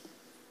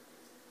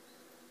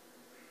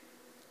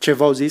 Ce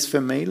v-au zis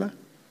femeile?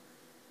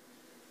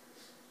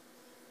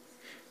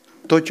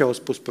 Tot ce au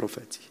spus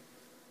profeții.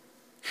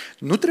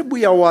 Nu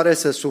trebuia oare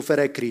să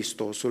sufere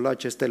Hristosul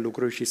aceste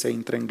lucruri și să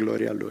intre în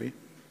gloria Lui?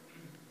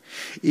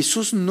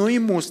 Iisus nu îi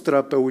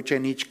mustră pe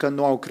ucenici că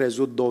nu au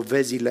crezut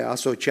dovezile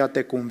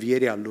asociate cu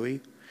învierea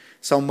Lui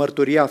sau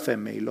mărturia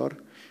femeilor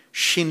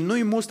și nu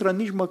îi mustră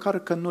nici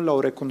măcar că nu l-au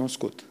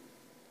recunoscut.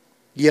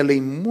 El îi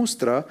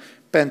mustră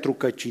pentru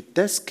că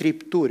citesc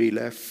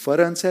Scripturile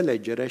fără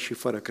înțelegere și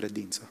fără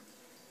credință.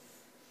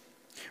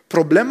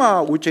 Problema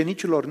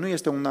ucenicilor nu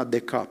este una de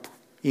cap,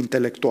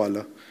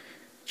 intelectuală,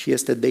 ci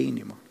este de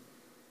inimă.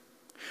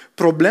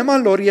 Problema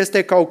lor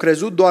este că au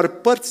crezut doar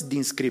părți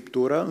din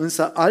Scriptură,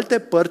 însă alte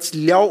părți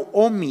le-au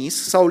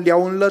omis sau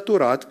le-au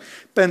înlăturat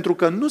pentru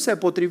că nu se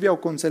potriveau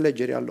cu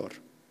înțelegerea lor.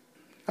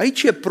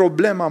 Aici e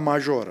problema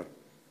majoră.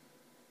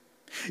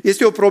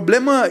 Este o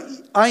problemă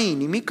a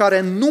inimii care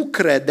nu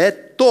crede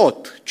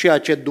tot ceea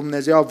ce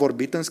Dumnezeu a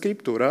vorbit în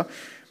Scriptură,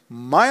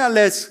 mai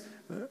ales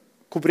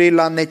cu privire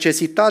la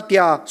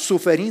necesitatea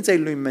suferinței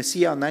lui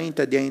Mesia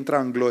înainte de a intra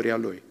în gloria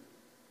Lui.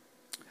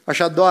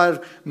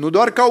 Așadar, nu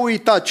doar că au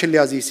uitat ce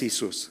le-a zis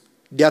Iisus,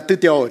 de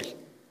atâtea ori,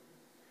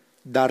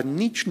 dar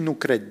nici nu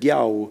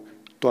credeau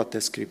toate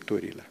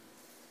Scripturile.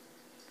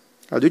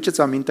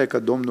 Aduceți aminte că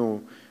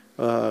Domnul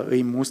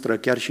îi mustră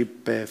chiar și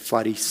pe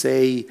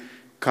farisei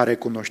care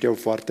cunoșteau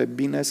foarte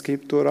bine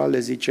Scriptura, le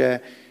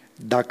zice,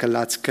 dacă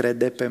l-ați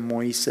crede pe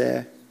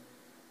Moise,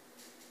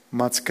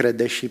 m-ați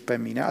crede și pe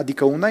mine.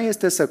 Adică una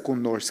este să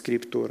cunoști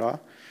Scriptura,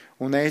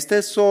 una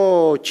este să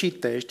o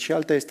citești și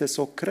alta este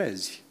să o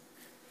crezi.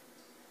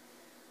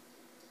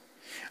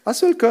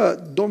 Astfel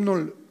că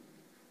Domnul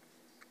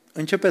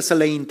începe să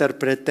le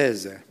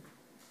interpreteze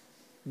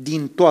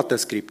din toată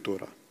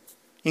Scriptura,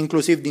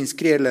 inclusiv din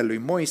scrierile lui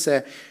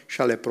Moise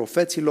și ale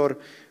profeților,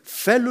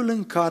 felul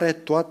în care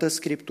toată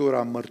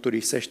Scriptura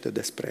mărturisește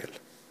despre el.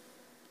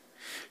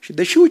 Și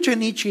deși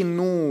ucenicii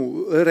nu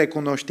îl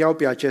recunoșteau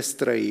pe acest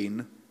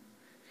străin,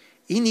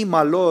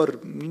 inima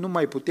lor nu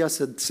mai putea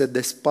să se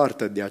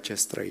despartă de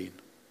acest străin.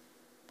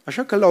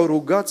 Așa că l-au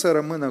rugat să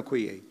rămână cu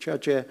ei, ceea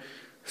ce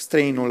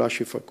străinul a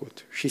și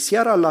făcut. Și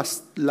seara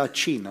la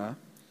cină,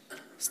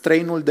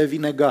 străinul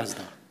devine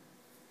gazda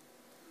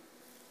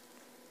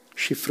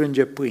și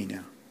frânge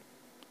pâinea.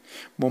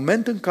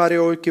 Moment în care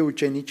ochii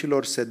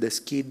ucenicilor se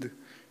deschid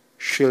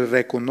și îl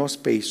recunosc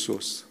pe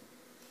Iisus.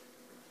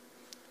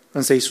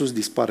 Însă Iisus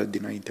dispare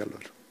dinaintea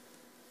lor.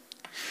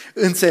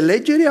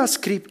 Înțelegerea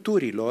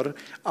Scripturilor,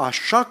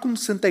 așa cum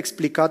sunt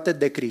explicate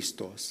de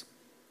Cristos,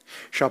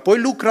 și apoi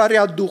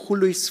lucrarea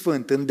Duhului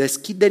Sfânt în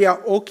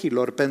deschiderea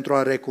ochilor pentru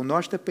a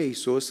recunoaște pe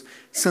Iisus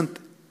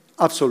sunt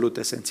absolut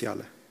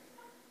esențiale.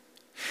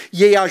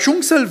 Ei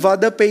ajung să-L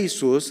vadă pe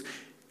Iisus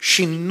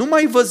și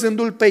numai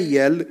văzându-L pe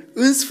El,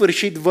 în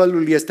sfârșit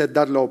vălul este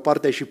dat la o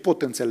parte și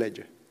pot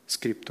înțelege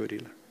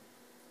Scripturile.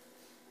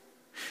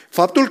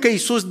 Faptul că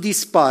Iisus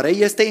dispare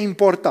este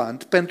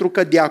important pentru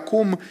că de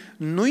acum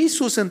nu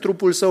Iisus în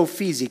trupul său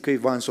fizic îi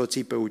va însoți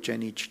pe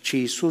ucenici, ci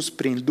Iisus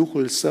prin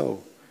Duhul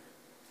său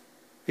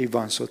îi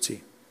va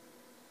însoți.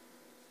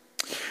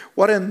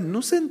 Oare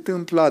nu se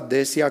întâmplă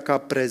adesea ca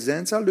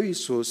prezența lui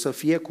Iisus să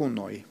fie cu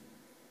noi,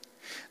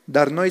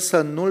 dar noi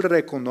să nu-L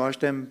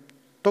recunoaștem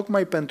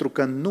tocmai pentru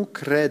că nu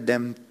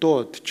credem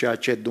tot ceea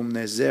ce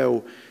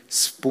Dumnezeu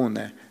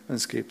spune în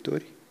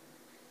Scripturi?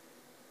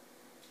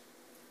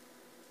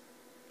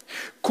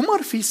 Cum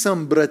ar fi să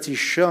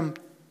îmbrățișăm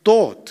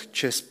tot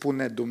ce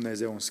spune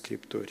Dumnezeu în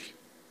Scripturi?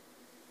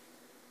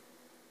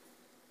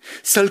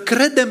 Să-L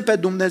credem pe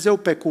Dumnezeu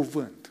pe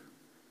cuvânt.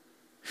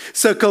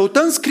 Să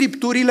căutăm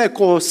Scripturile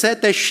cu o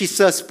sete și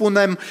să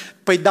spunem,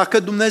 păi dacă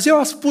Dumnezeu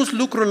a spus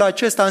lucrul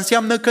acesta,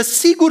 înseamnă că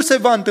sigur se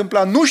va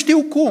întâmpla, nu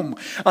știu cum.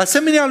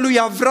 Asemenea lui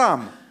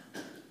Avram,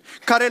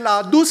 care l-a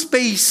adus pe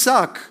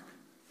Isaac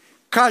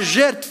ca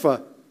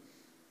jertfă,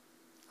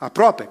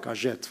 aproape ca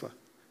jertfă,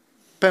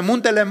 pe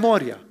muntele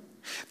Moria.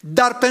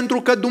 Dar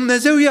pentru că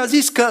Dumnezeu i-a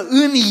zis că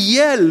în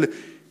el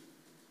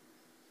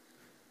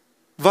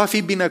va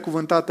fi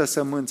binecuvântată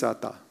sămânța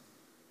ta.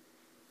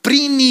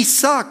 Prin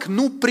Isaac,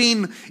 nu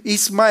prin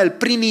Ismael,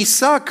 prin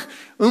Isaac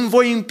îmi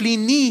voi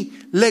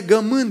împlini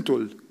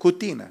legământul cu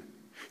tine.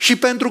 Și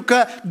pentru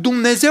că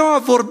Dumnezeu a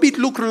vorbit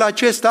lucrul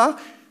acesta,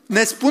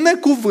 ne spune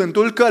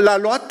cuvântul că l-a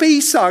luat pe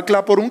Isaac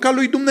la porunca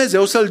lui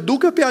Dumnezeu să-l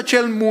ducă pe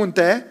acel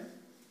munte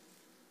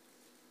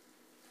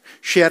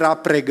și era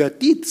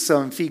pregătit să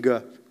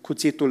înfigă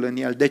cuțitul în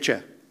el. De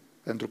ce?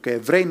 Pentru că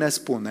Evrei ne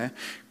spune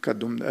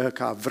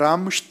că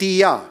Avram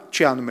știa.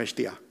 Ce anume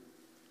știa?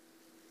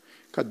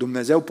 Că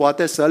Dumnezeu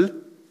poate să-l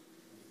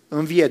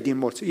învie din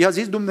morți. I-a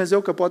zis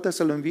Dumnezeu că poate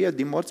să-l învie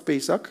din morți pe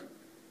Isaac?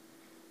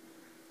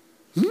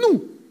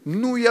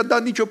 Nu i-a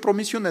dat nicio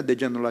promisiune de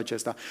genul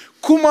acesta.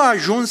 Cum a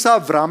ajuns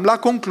Avram la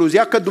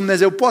concluzia că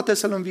Dumnezeu poate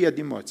să-l învie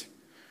din morți?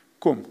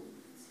 Cum?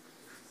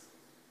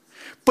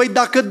 Păi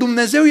dacă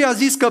Dumnezeu i-a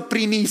zis că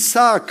prin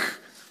Isaac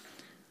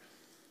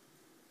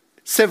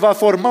se va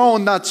forma o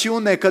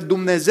națiune, că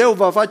Dumnezeu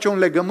va face un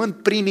legământ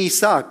prin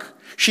Isaac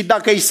și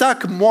dacă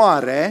Isaac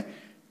moare,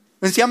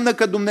 înseamnă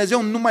că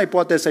Dumnezeu nu mai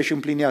poate să-și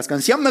împlinească.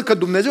 Înseamnă că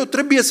Dumnezeu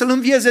trebuie să-l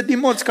învieze din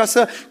morți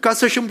ca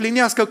să-și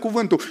împlinească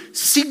cuvântul.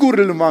 Sigur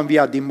îl va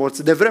învia din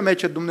morți, de vreme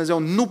ce Dumnezeu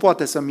nu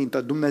poate să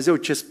mintă. Dumnezeu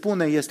ce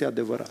spune este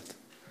adevărat.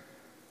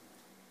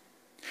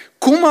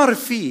 Cum ar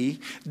fi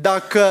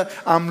dacă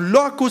am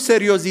luat cu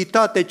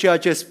seriozitate ceea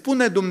ce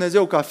spune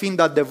Dumnezeu ca fiind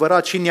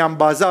adevărat și ne-am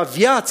bazat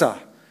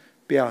viața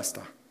pe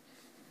asta?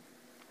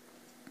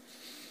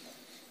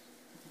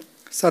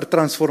 S-ar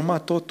transforma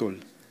totul.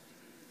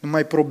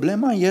 Numai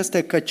problema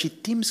este că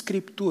citim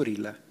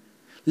Scripturile,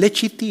 le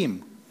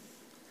citim,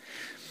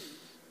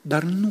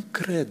 dar nu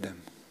credem.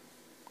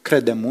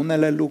 Credem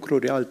unele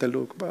lucruri, alte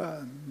lucruri,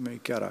 nu e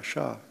chiar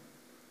așa.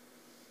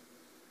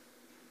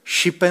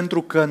 Și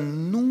pentru că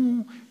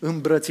nu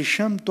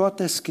îmbrățișăm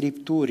toate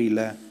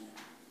Scripturile,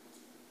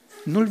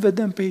 nu-L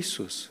vedem pe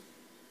Iisus.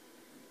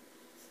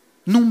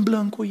 Nu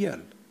umblăm cu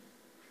El.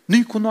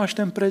 Nu-i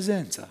cunoaștem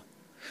prezența.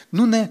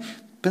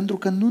 Pentru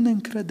că nu ne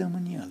încredem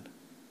în El.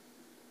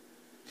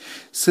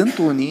 Sunt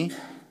unii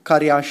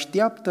care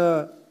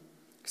așteaptă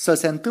să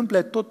se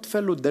întâmple tot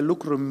felul de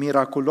lucruri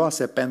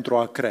miraculoase pentru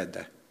a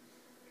crede.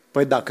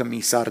 Păi dacă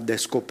mi s-ar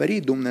descoperi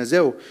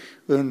Dumnezeu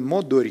în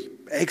moduri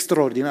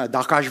extraordinare,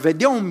 dacă aș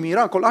vedea un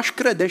miracol, aș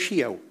crede și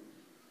eu.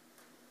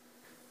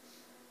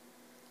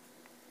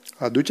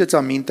 Aduceți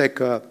aminte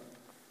că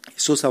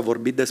Iisus a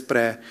vorbit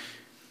despre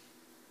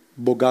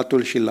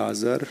bogatul și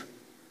Lazar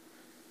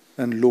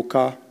în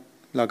Luca,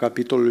 la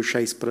capitolul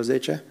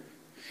 16?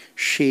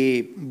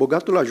 Și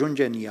bogatul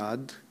ajunge în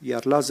iad,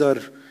 iar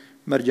Lazar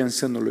merge în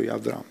sânul lui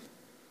Avram.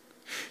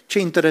 Ce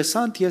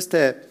interesant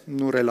este,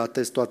 nu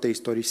relatez toată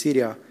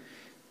istorisirea,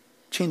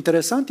 ce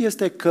interesant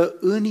este că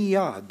în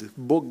iad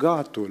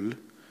bogatul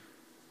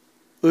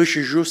își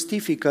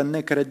justifică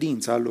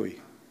necredința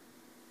lui.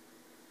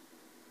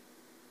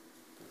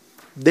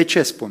 De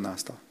ce spun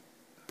asta?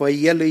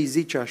 Păi el îi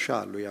zice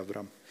așa lui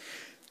Avram: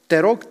 te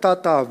rog,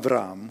 tata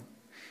Avram,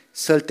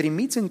 să-l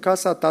trimiți în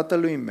casa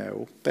tatălui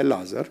meu, pe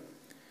Lazar,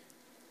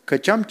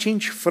 căci am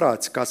 5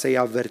 frați ca să-i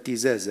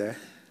avertizeze,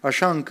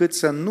 așa încât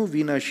să nu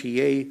vină și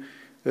ei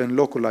în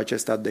locul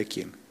acesta de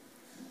chin.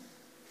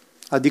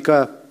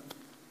 Adică,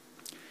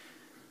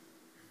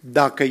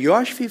 dacă eu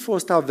aș fi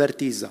fost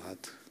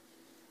avertizat,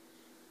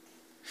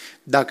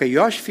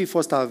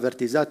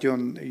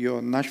 eu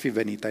n-aș fi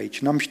venit aici,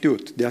 n-am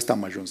știut, de asta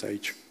am ajuns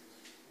aici.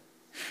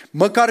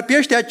 Măcar pe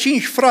ăștia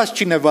 5 frați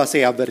cineva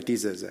să-i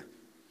avertizeze.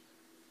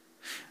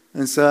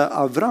 Însă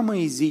Avram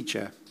îi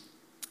zice: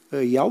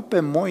 îi iau pe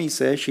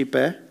Moise și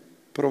pe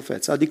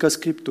profeți, adică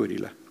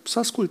Scripturile, să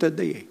asculte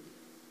de ei.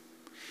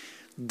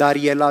 Dar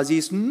el a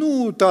zis: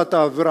 nu, tata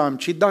Avram,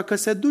 ci dacă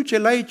se duce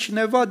la ei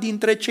cineva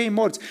dintre cei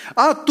morți,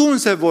 atunci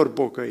se vor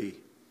pocăi.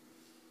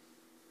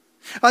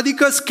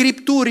 Adică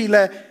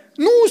Scripturile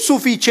nu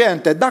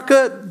suficiente.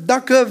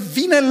 Dacă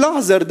vine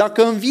Lazar,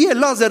 dacă învie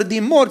Lazar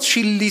din morți și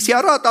li se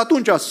arată,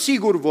 atunci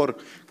sigur vor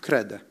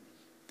crede.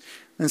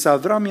 Însă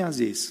Avram i-a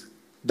zis,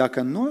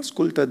 dacă nu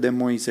ascultă de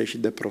Moise și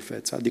de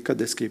profeți, adică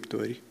de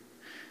Scripturi,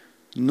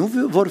 nu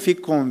vor fi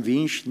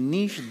convinși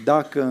nici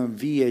dacă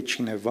învie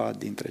cineva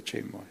dintre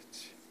cei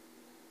morți.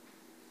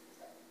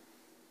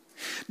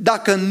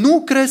 Dacă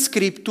nu crezi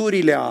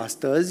Scripturile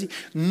astăzi,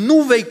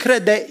 nu vei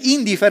crede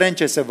indiferent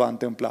ce se va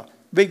întâmpla.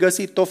 Vei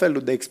găsi tot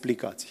felul de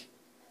explicații.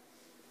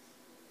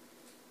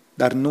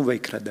 Dar nu vei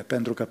crede,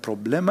 pentru că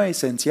problema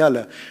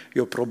esențială e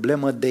o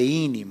problemă de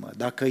inimă.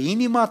 Dacă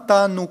inima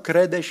ta nu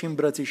crede și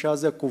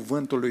îmbrățișează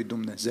cuvântul lui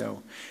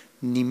Dumnezeu,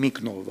 nimic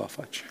nu o va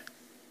face.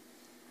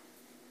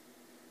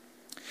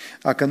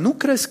 Dacă nu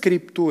crezi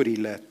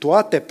Scripturile,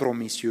 toate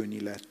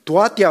promisiunile,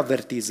 toate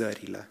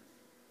avertizările,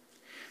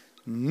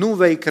 nu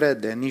vei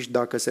crede nici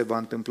dacă se va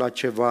întâmpla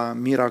ceva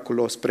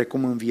miraculos,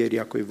 precum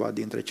învierea cuiva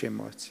dintre cei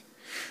morți.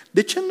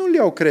 De ce nu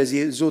le-au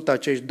crezut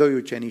acești doi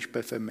ucenici pe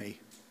femei?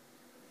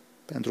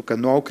 Pentru că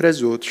nu au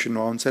crezut și nu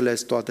au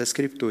înțeles toate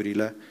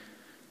Scripturile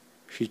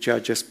și ceea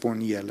ce spun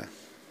ele.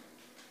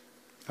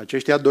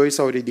 Aceștia doi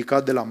s-au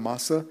ridicat de la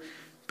masă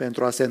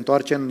pentru a se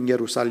întoarce în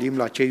Ierusalim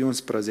la cei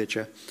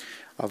 11,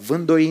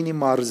 având o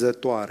inimă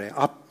arzătoare,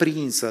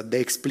 aprinsă de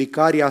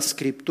explicarea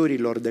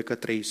Scripturilor de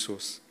către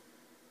Iisus.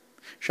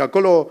 Și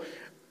acolo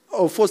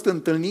au fost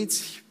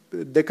întâlniți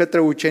de către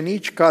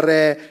ucenici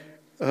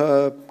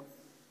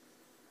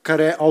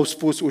care au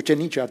spus,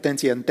 ucenicii,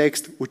 atenție în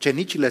text,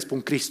 ucenicii le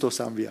spun Cristos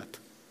a înviat.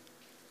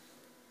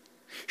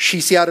 Și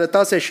se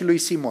arătase și lui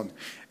Simon.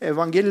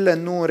 Evangheliile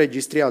nu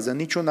înregistrează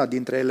niciuna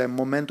dintre ele în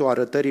momentul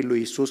arătării lui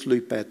Iisus lui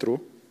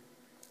Petru,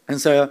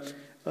 însă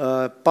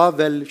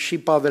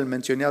Pavel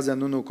menționează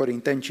în 1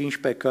 Corinteni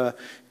 15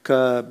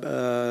 că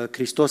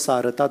Hristos a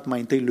arătat mai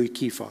întâi lui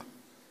Chifa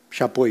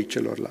și apoi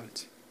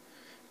celorlalți.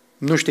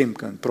 Nu știm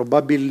când,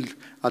 probabil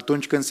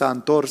atunci când s-a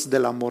întors de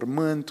la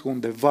mormânt,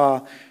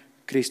 undeva,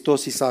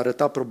 Hristos i s-a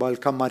arătat probabil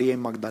ca Mariei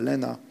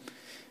Magdalena.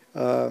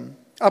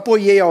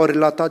 Apoi ei au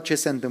relatat ce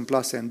se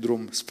întâmplase în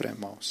drum spre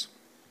Emaus.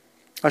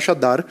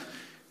 Așadar,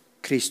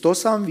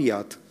 Hristos a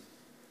înviat.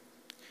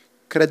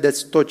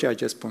 Credeți tot ceea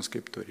ce spun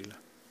Scripturile.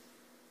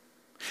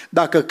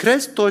 Dacă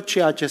crezi tot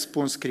ceea ce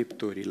spun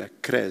Scripturile,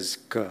 crezi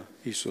că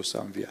Iisus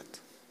a înviat.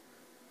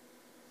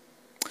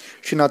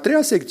 Și în a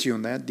treia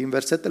secțiune, din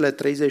versetele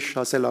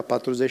 36 la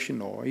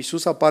 49,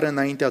 Iisus apare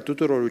înaintea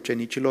tuturor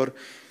ucenicilor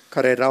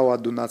care erau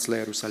adunați la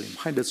Ierusalim.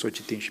 Haideți să o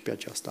citim și pe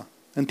aceasta.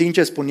 În timp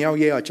ce spuneau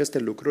ei aceste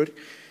lucruri,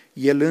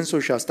 El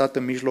însuși a stat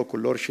în mijlocul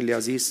lor și le-a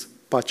zis,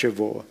 pace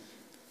vouă.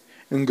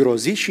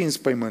 Îngroziți și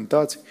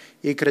înspăimântați,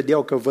 ei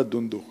credeau că văd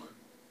un duh.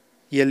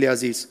 El le-a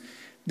zis,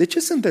 de ce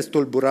sunteți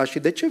tulburați și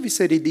de ce vi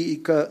se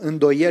ridică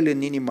îndoieli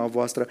în inima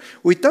voastră?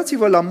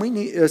 Uitați-vă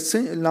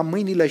la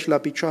mâinile și la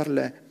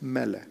picioarele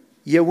mele.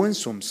 Eu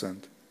însumi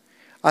sunt.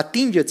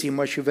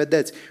 Atingeți-mă și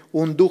vedeți,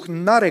 un duh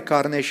n-are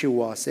carne și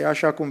oase,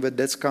 așa cum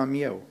vedeți că am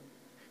eu.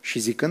 Și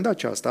zicând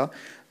aceasta,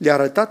 le-a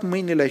arătat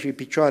mâinile și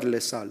picioarele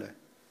sale.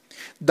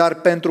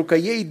 Dar pentru că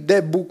ei de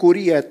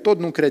bucurie tot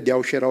nu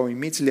credeau și erau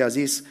uimiți, le-a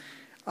zis,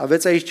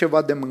 aveți aici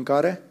ceva de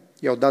mâncare?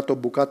 I-au dat o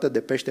bucată de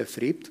pește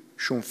fript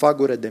și un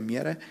fagure de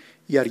miere,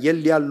 iar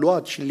el le-a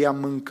luat și le-a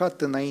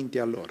mâncat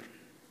înaintea lor.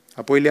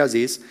 Apoi le-a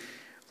zis,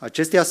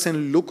 acestea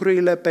sunt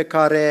lucrurile pe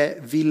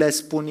care vi le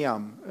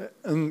spuneam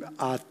în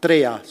a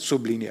treia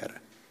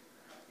subliniere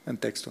în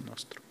textul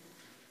nostru.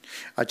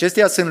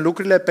 Acestea sunt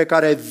lucrurile pe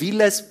care vi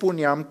le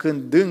spuneam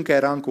când încă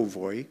eram cu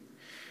voi,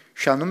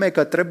 și anume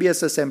că trebuie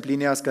să se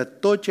împlinească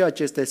tot ceea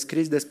ce este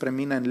scris despre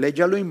mine în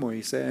legea lui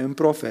Moise, în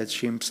profeți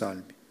și în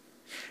psalmi.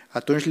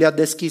 Atunci le-a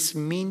deschis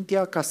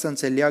mintea ca să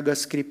înțeleagă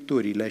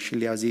Scripturile și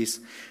le-a zis,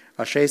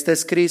 așa este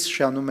scris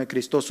și anume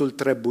Hristosul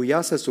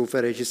trebuia să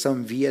sufere și să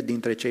învie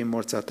dintre cei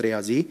morți a treia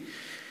zi,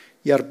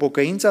 iar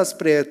pocăința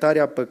spre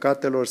iertarea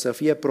păcatelor să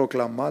fie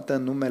proclamată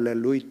în numele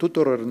Lui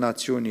tuturor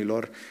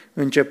națiunilor,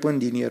 începând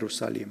din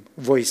Ierusalim.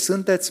 Voi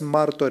sunteți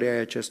martori ai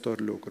acestor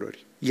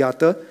lucruri.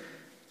 Iată,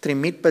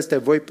 trimit peste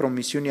voi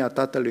promisiunea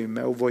Tatălui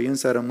meu, voi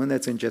însă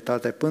rămâneți în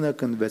cetate până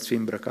când veți fi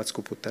îmbrăcați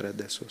cu putere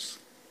de sus.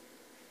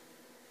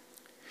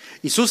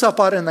 Iisus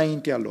apare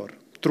înaintea lor.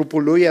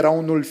 Trupul lui era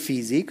unul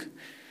fizic,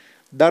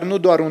 dar nu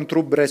doar un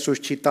trup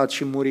resuscitat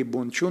și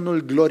muribund, ci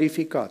unul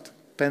glorificat,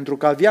 pentru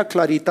că avea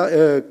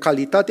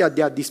calitatea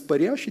de a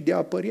dispărea și de a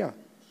apărea.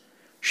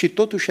 Și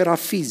totuși era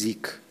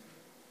fizic.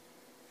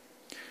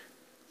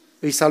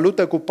 Îi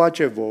salută cu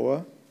pace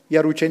vouă,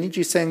 iar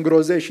ucenicii se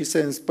îngrozesc și se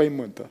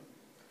înspăimântă,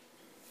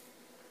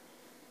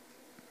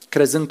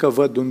 crezând că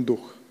văd un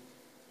duh.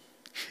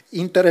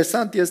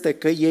 Interesant este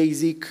că ei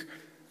zic,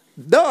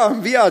 da, a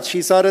înviat,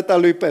 și s-a arătat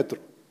lui Petru.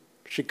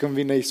 Și când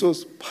vine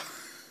Iisus,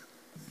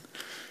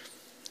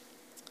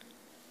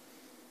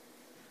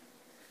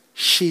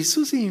 și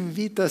Iisus îi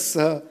invită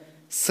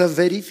să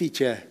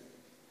verifice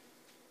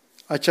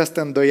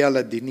această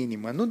îndoială din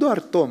inimă. Nu doar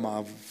Toma a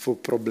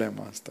avut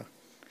problema asta.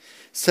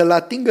 Să-l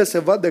atingă, să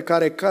vadă că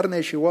are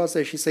carne și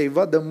oase și să-i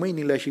vadă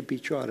mâinile și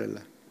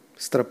picioarele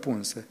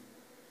străpunse.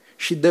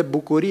 Și de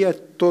bucurie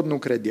tot nu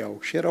credeau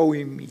și erau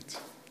uimiți.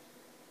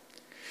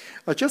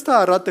 Aceasta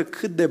arată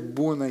cât de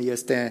bună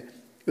este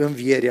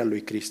învierea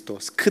lui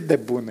Hristos, cât de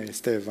bună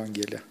este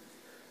Evanghelia.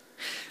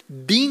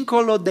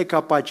 dincolo de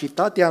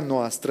capacitatea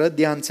noastră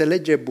de a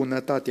înțelege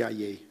bunătatea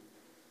ei.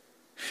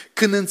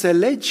 Când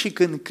înțelegi și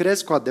când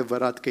crezi cu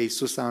adevărat că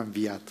Iisus a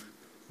înviat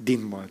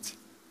din morți,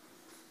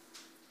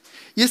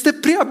 este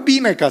prea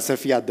bine ca să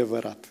fie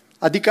adevărat.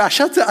 Adică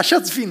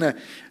așa-ți vine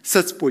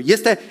să-ți spui.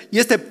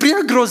 Este prea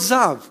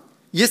grozav,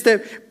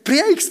 este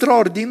prea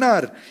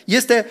extraordinar,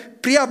 este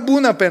prea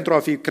bună pentru a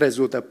fi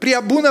crezută, prea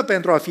bună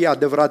pentru a fi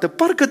adevărată,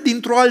 parcă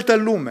dintr-o altă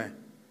lume.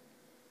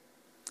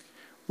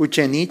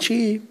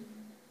 Ucenicii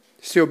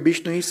se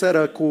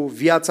obișnuiseră cu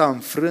viața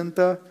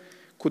înfrântă,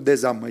 cu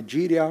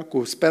dezamăgirea,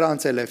 cu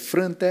speranțele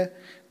frânte,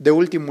 de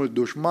ultimul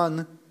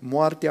dușman,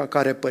 moartea,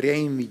 care părea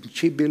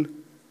invincibil.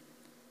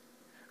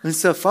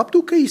 Însă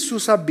faptul că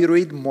Iisus a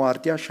biruit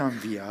moartea și a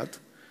înviat,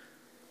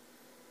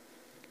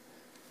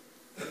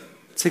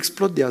 îți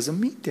explodează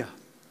mintea.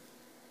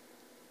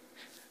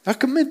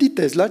 Dacă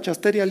meditezi la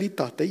această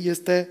realitate,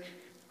 este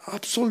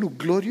absolut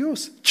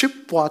glorios. Ce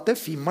poate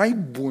fi mai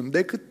bun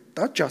decât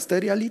această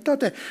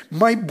realitate?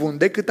 Mai bun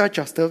decât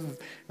această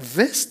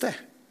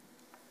veste?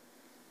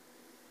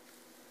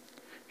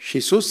 Și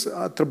Iisus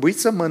a trebuit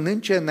să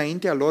mănânce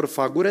înaintea lor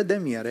fagure de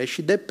miere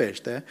și de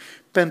pește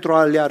pentru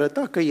a le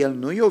arăta că El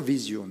nu e o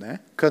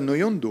viziune, că nu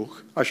e un duh,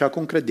 așa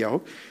cum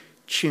credeau,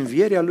 ci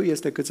învierea Lui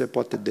este cât se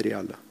poate de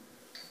reală.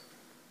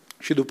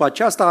 Și după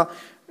aceasta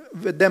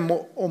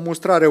vedem o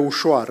mustrare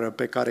ușoară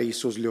pe care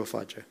Iisus le-o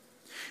face.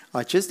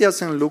 Acestea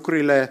sunt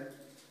lucrurile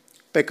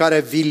pe care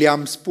vi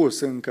le-am spus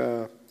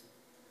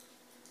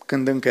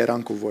când încă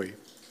eram cu voi.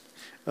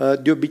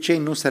 De obicei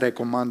nu se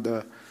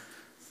recomandă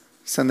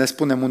să ne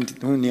spunem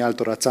unii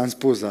altora, ți-am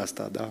spus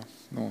asta, da?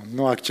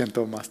 Nu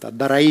accentăm asta,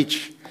 dar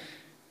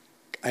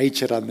aici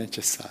era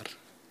necesar.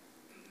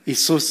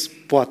 Iisus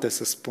poate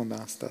să spună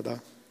asta, da?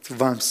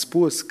 V-am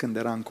spus când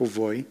eram cu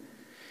voi,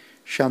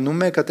 și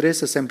anume că trebuie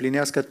să se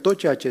împlinească tot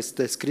ceea ce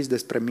este scris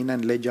despre mine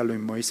în legea lui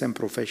Moise, în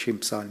profeți și în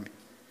psalmi.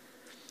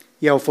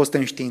 Ei au fost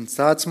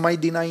înștiințați mai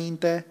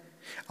dinainte,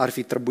 ar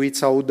fi trebuit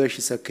să audă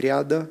și să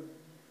creadă.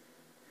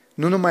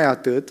 Nu numai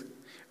atât,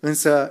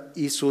 însă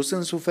Iisus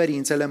în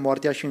suferințele,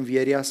 moartea și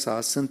învierea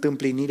sa sunt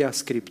împlinirea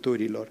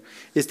Scripturilor.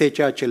 Este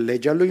ceea ce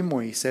legea lui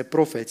Moise,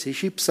 profeții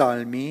și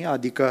psalmii,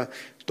 adică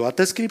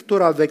toată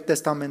Scriptura vechi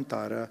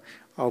testamentară,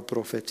 au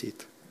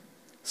profețit.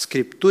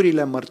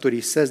 Scripturile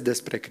mărturisesc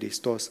despre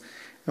Hristos,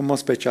 în mod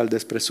special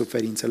despre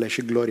suferințele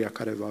și gloria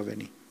care va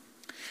veni.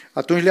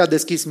 Atunci le-a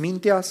deschis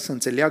mintea să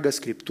înțeleagă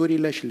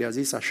Scripturile și le-a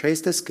zis, așa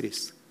este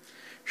scris.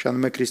 Și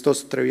anume, Hristos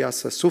trebuia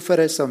să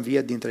sufere, să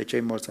învie dintre cei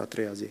morți a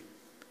treia zi.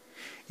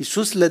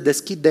 Iisus le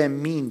deschide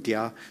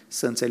mintea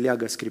să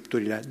înțeleagă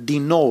Scripturile.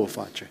 Din nou o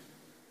face.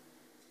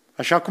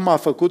 Așa cum a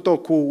făcut-o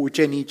cu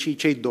ucenicii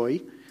cei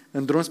doi,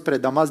 în drum spre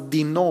Damas,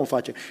 din nou o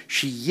face.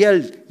 Și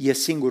El e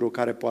singurul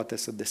care poate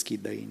să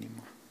deschidă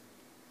inima.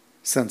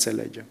 Să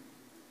înțelegem.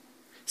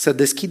 Să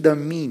deschidă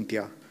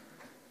mintea.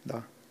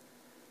 Da.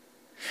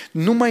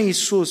 Numai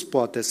Iisus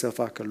poate să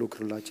facă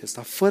lucrul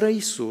acesta. Fără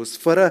Iisus,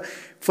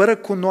 fără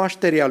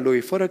cunoașterea Lui,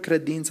 fără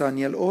credința în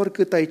El,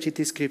 oricât ai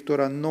citit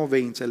Scriptura, nu o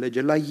vei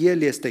înțelege. La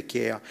El este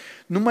cheia.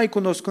 Numai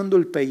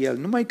cunoscându-L pe El,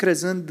 numai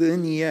crezând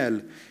în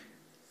El,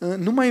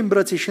 numai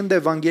îmbrățișând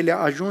Evanghelia,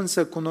 ajungi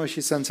să cunoști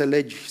și să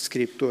înțelegi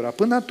Scriptura.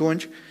 Până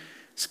atunci,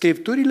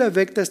 Scripturile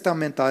vechi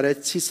testamentare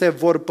ți se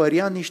vor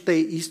părea niște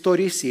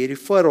istorisiri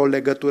fără o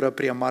legătură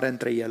prea mare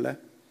între ele,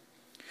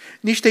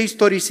 niște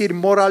istorisiri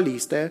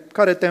moraliste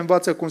care te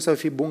învață cum să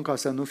fii bun ca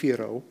să nu fii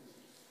rău,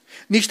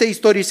 niște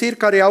istorisiri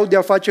care au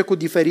de-a face cu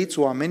diferiți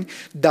oameni,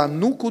 dar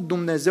nu cu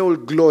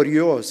Dumnezeul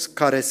glorios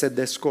care se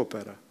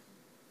descoperă.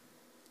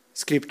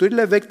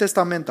 Scripturile vechi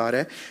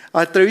testamentare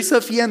ar trebui să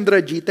fie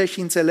îndrăgite și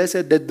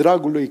înțelese de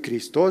dragul lui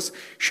Hristos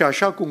și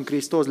așa cum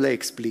Hristos le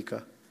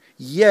explică.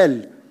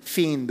 El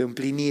fiind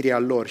împlinirea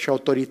lor și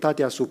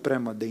autoritatea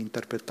supremă de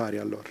interpretare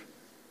a lor.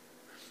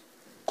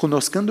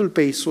 Cunoscându-L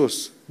pe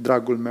Iisus,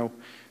 dragul meu,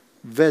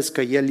 vezi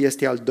că El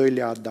este al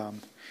doilea Adam.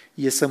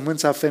 E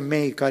sămânța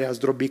femeii care a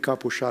zdrobit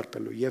capul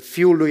șarpelui. E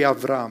fiul lui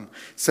Avram,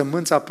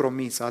 sămânța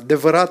promisă,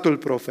 adevăratul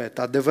profet,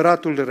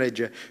 adevăratul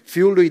rege,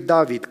 fiul lui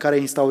David care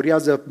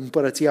instaurează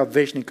împărăția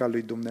veșnică a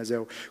lui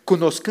Dumnezeu.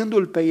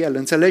 Cunoscându-L pe El,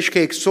 înțelegi că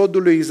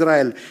exodul lui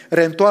Israel,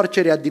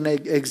 reîntoarcerea din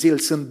exil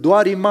sunt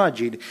doar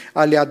imagini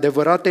ale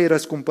adevăratei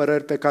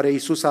răscumpărări pe care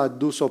Iisus a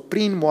adus-o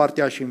prin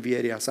moartea și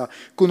învierea sa.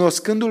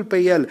 Cunoscându-L pe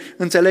El,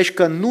 înțelegi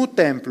că nu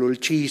templul,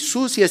 ci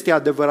Iisus este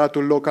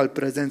adevăratul loc al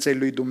prezenței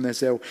lui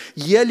Dumnezeu.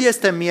 El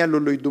este mielul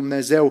lui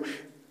Dumnezeu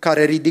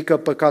care ridică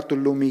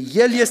păcatul lumii.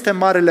 El este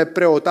marele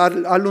preot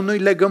al unui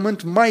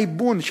legământ mai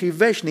bun și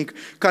veșnic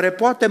care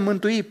poate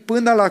mântui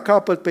până la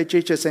capăt pe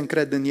cei ce se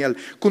încred în El.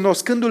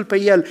 Cunoscându-L pe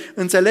El,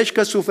 înțelegi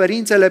că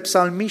suferințele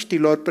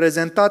psalmiștilor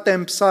prezentate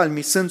în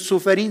psalmi sunt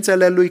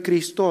suferințele lui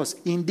Hristos,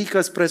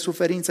 indică spre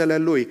suferințele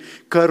Lui,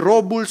 că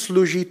robul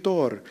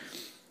slujitor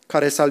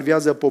care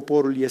salvează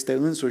poporul este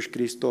însuși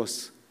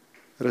Hristos,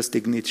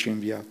 răstignit și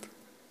înviat.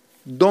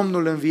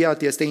 Domnul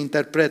înviat este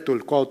interpretul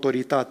cu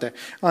autoritate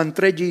a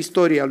întregii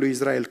istorii a lui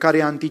Israel,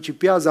 care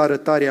anticipează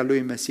arătarea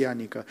lui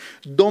mesianică.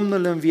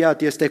 Domnul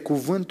înviat este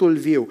cuvântul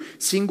viu,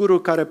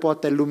 singurul care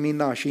poate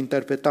lumina și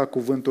interpreta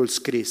cuvântul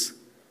scris.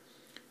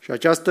 Și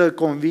această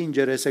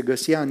convingere se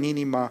găsea în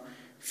inima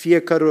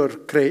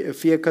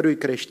fiecărui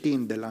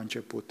creștin de la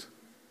început.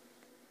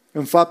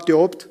 În Fapte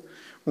 8,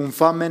 un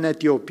famen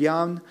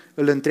etiopian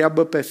îl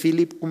întreabă pe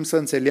Filip cum să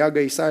înțeleagă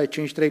Isaia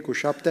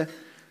 5:3-7,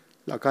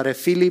 la care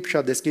Filip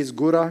și-a deschis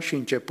gura și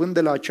începând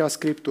de la acea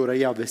scriptură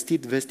i-a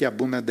vestit vestea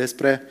bună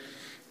despre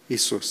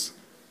Isus.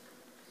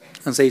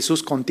 Însă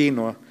Isus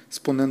continuă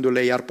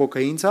spunându-le, iar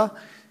pocăința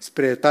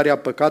spre iertarea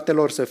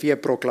păcatelor să fie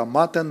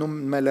proclamată în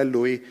numele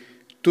Lui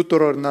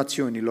tuturor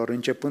națiunilor,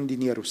 începând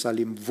din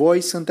Ierusalim.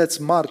 Voi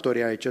sunteți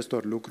martori ai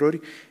acestor lucruri,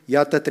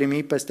 iată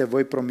trimit peste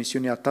voi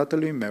promisiunea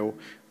Tatălui meu,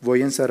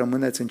 voi însă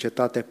rămâneți în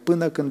cetate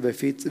până când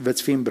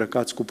veți fi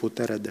îmbrăcați cu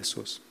putere de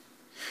sus.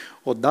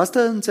 Odată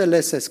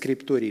înțelese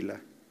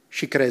Scripturile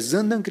și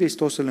crezând în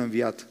Hristosul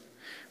înviat,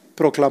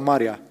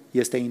 proclamarea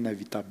este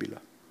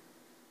inevitabilă.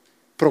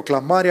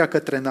 Proclamarea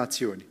către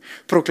națiuni.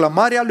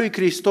 Proclamarea lui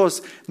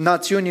Hristos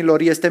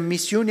națiunilor este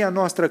misiunea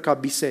noastră ca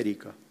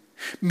biserică.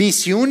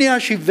 Misiunea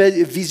și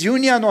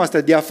viziunea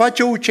noastră de a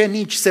face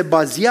ucenici se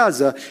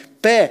bazează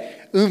pe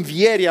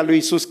învierea lui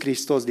Iisus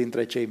Hristos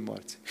dintre cei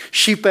morți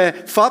și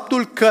pe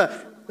faptul că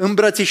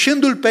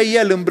îmbrățișându-L pe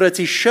El,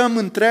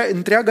 îmbrățișăm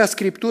întreaga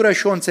Scriptură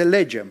și o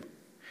înțelegem.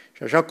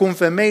 Și așa cum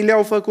femeile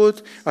au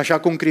făcut, așa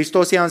cum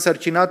Hristos i-a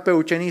însărcinat pe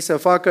ucenici să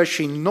facă,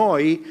 și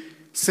noi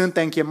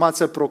suntem chemați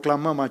să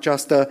proclamăm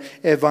această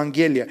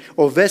Evanghelie.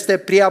 O veste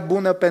prea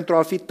bună pentru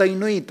a fi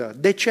tăinuită.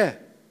 De ce?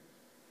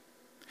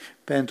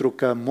 Pentru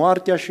că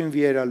moartea și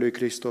învierea lui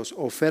Hristos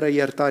oferă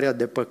iertarea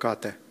de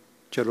păcate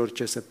celor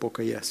ce se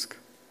pocăiesc.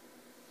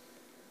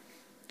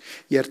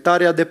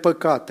 Iertarea de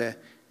păcate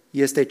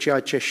este ceea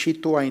ce și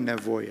tu ai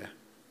nevoie.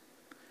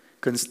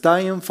 Când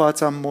stai în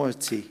fața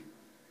morții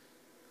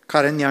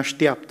care ne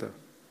așteaptă,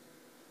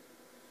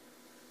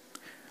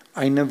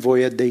 ai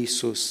nevoie de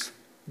Isus,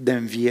 de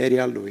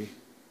învierea Lui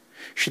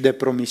și de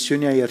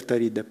promisiunea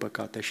iertării de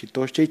păcate. Și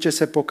toți cei ce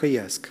se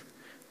pocăiesc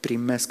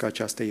primesc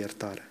această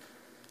iertare.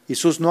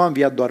 Iisus nu a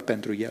înviat doar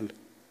pentru El,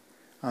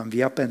 a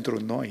înviat pentru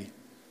noi.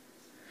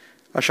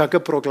 Așa că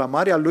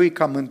proclamarea Lui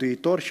ca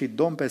Mântuitor și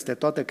Domn peste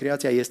toată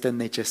creația este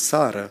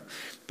necesară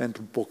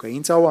pentru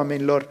pocăința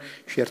oamenilor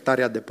și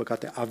iertarea de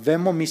păcate.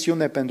 Avem o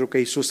misiune pentru că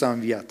Iisus a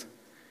înviat.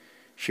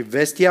 Și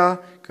vestea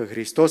că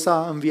Hristos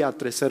a înviat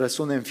trebuie să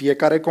răsune în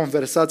fiecare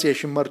conversație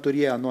și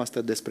mărturie a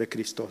noastră despre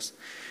Hristos.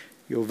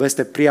 E o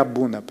veste prea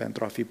bună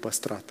pentru a fi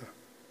păstrată.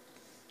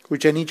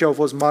 Ucenicii au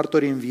fost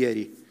martori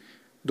învierii.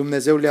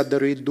 Dumnezeu le-a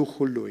dăruit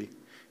Duhul Lui.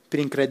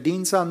 Prin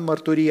credința în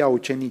mărturia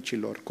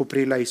ucenicilor cu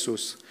privire la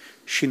Iisus.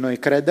 Și noi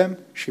credem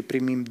și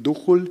primim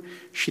Duhul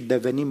și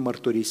devenim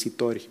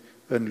mărturisitori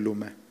în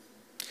lume.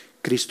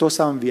 Hristos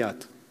a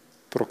înviat.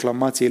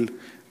 Proclamați-l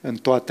în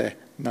toate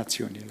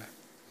națiunile.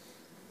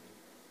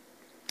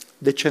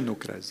 De ce nu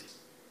crezi?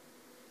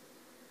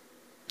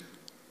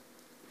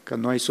 Că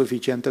nu ai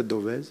suficiente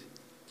dovezi?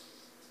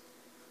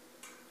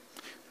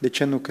 De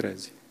ce nu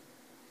crezi?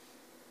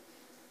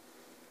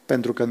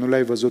 Pentru că nu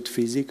l-ai văzut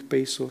fizic pe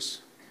Iisus?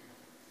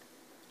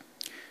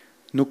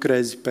 Nu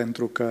crezi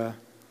pentru că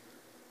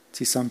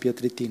ți s-a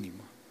împietrit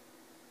inima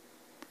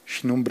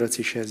și nu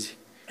îmbrățișezi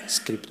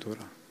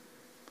Scriptura.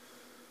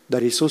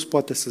 Dar Iisus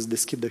poate să-ți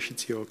deschidă și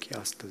ție ochii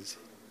astăzi,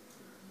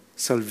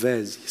 să-L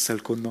vezi, să-L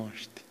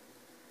cunoști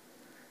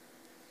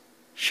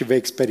și vei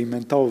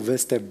experimenta o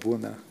veste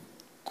bună,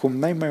 cum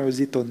n-ai mai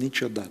auzit-o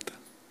niciodată.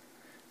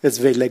 Îți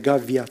vei lega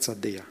viața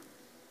de ea.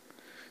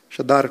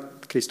 Așadar,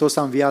 Hristos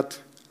a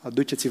înviat,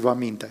 aduceți-vă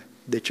aminte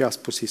de ce a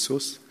spus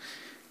Iisus.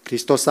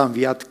 Hristos a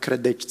înviat,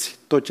 credeți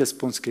tot ce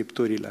spun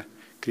Scripturile.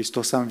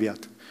 Hristos a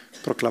înviat,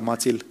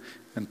 proclamați-l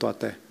în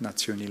toate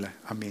națiunile.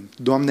 Amin.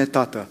 Doamne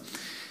Tată,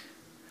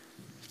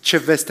 ce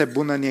veste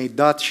bună ne-ai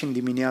dat și în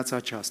dimineața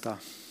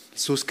aceasta.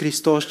 Iisus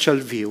Hristos cel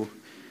viu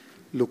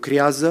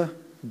lucrează,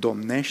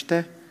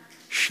 domnește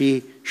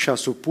și și-a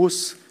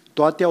supus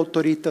toate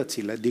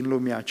autoritățile din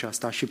lumea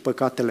aceasta și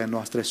păcatele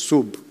noastre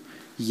sub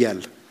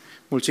El.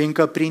 Mulțumim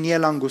că prin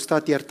El am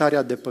gustat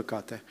iertarea de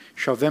păcate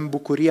și avem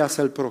bucuria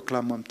să-L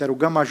proclamăm. Te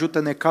rugăm,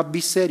 ajută-ne ca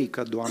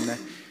biserică, Doamne,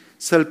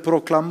 să-L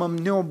proclamăm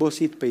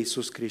neobosit pe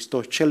Iisus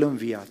Hristos, cel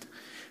înviat.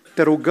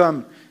 Te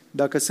rugăm,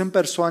 dacă sunt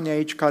persoane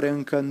aici care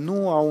încă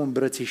nu au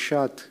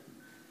îmbrățișat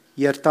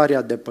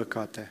iertarea de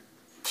păcate,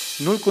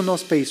 nu-L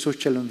cunosc pe Iisus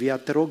cel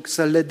înviat, te rog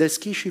să le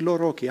deschizi și lor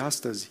ochii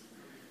astăzi.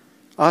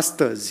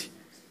 Astăzi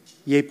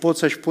ei pot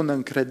să-și pună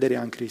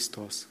încrederea în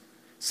Hristos,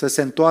 să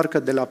se întoarcă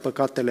de la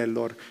păcatele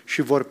lor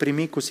și vor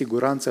primi cu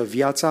siguranță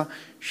viața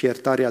și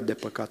iertarea de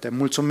păcate.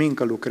 Mulțumim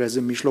că lucrezi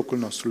în mijlocul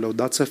nostru,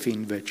 lăudat să fii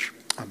în veci.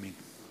 Amin.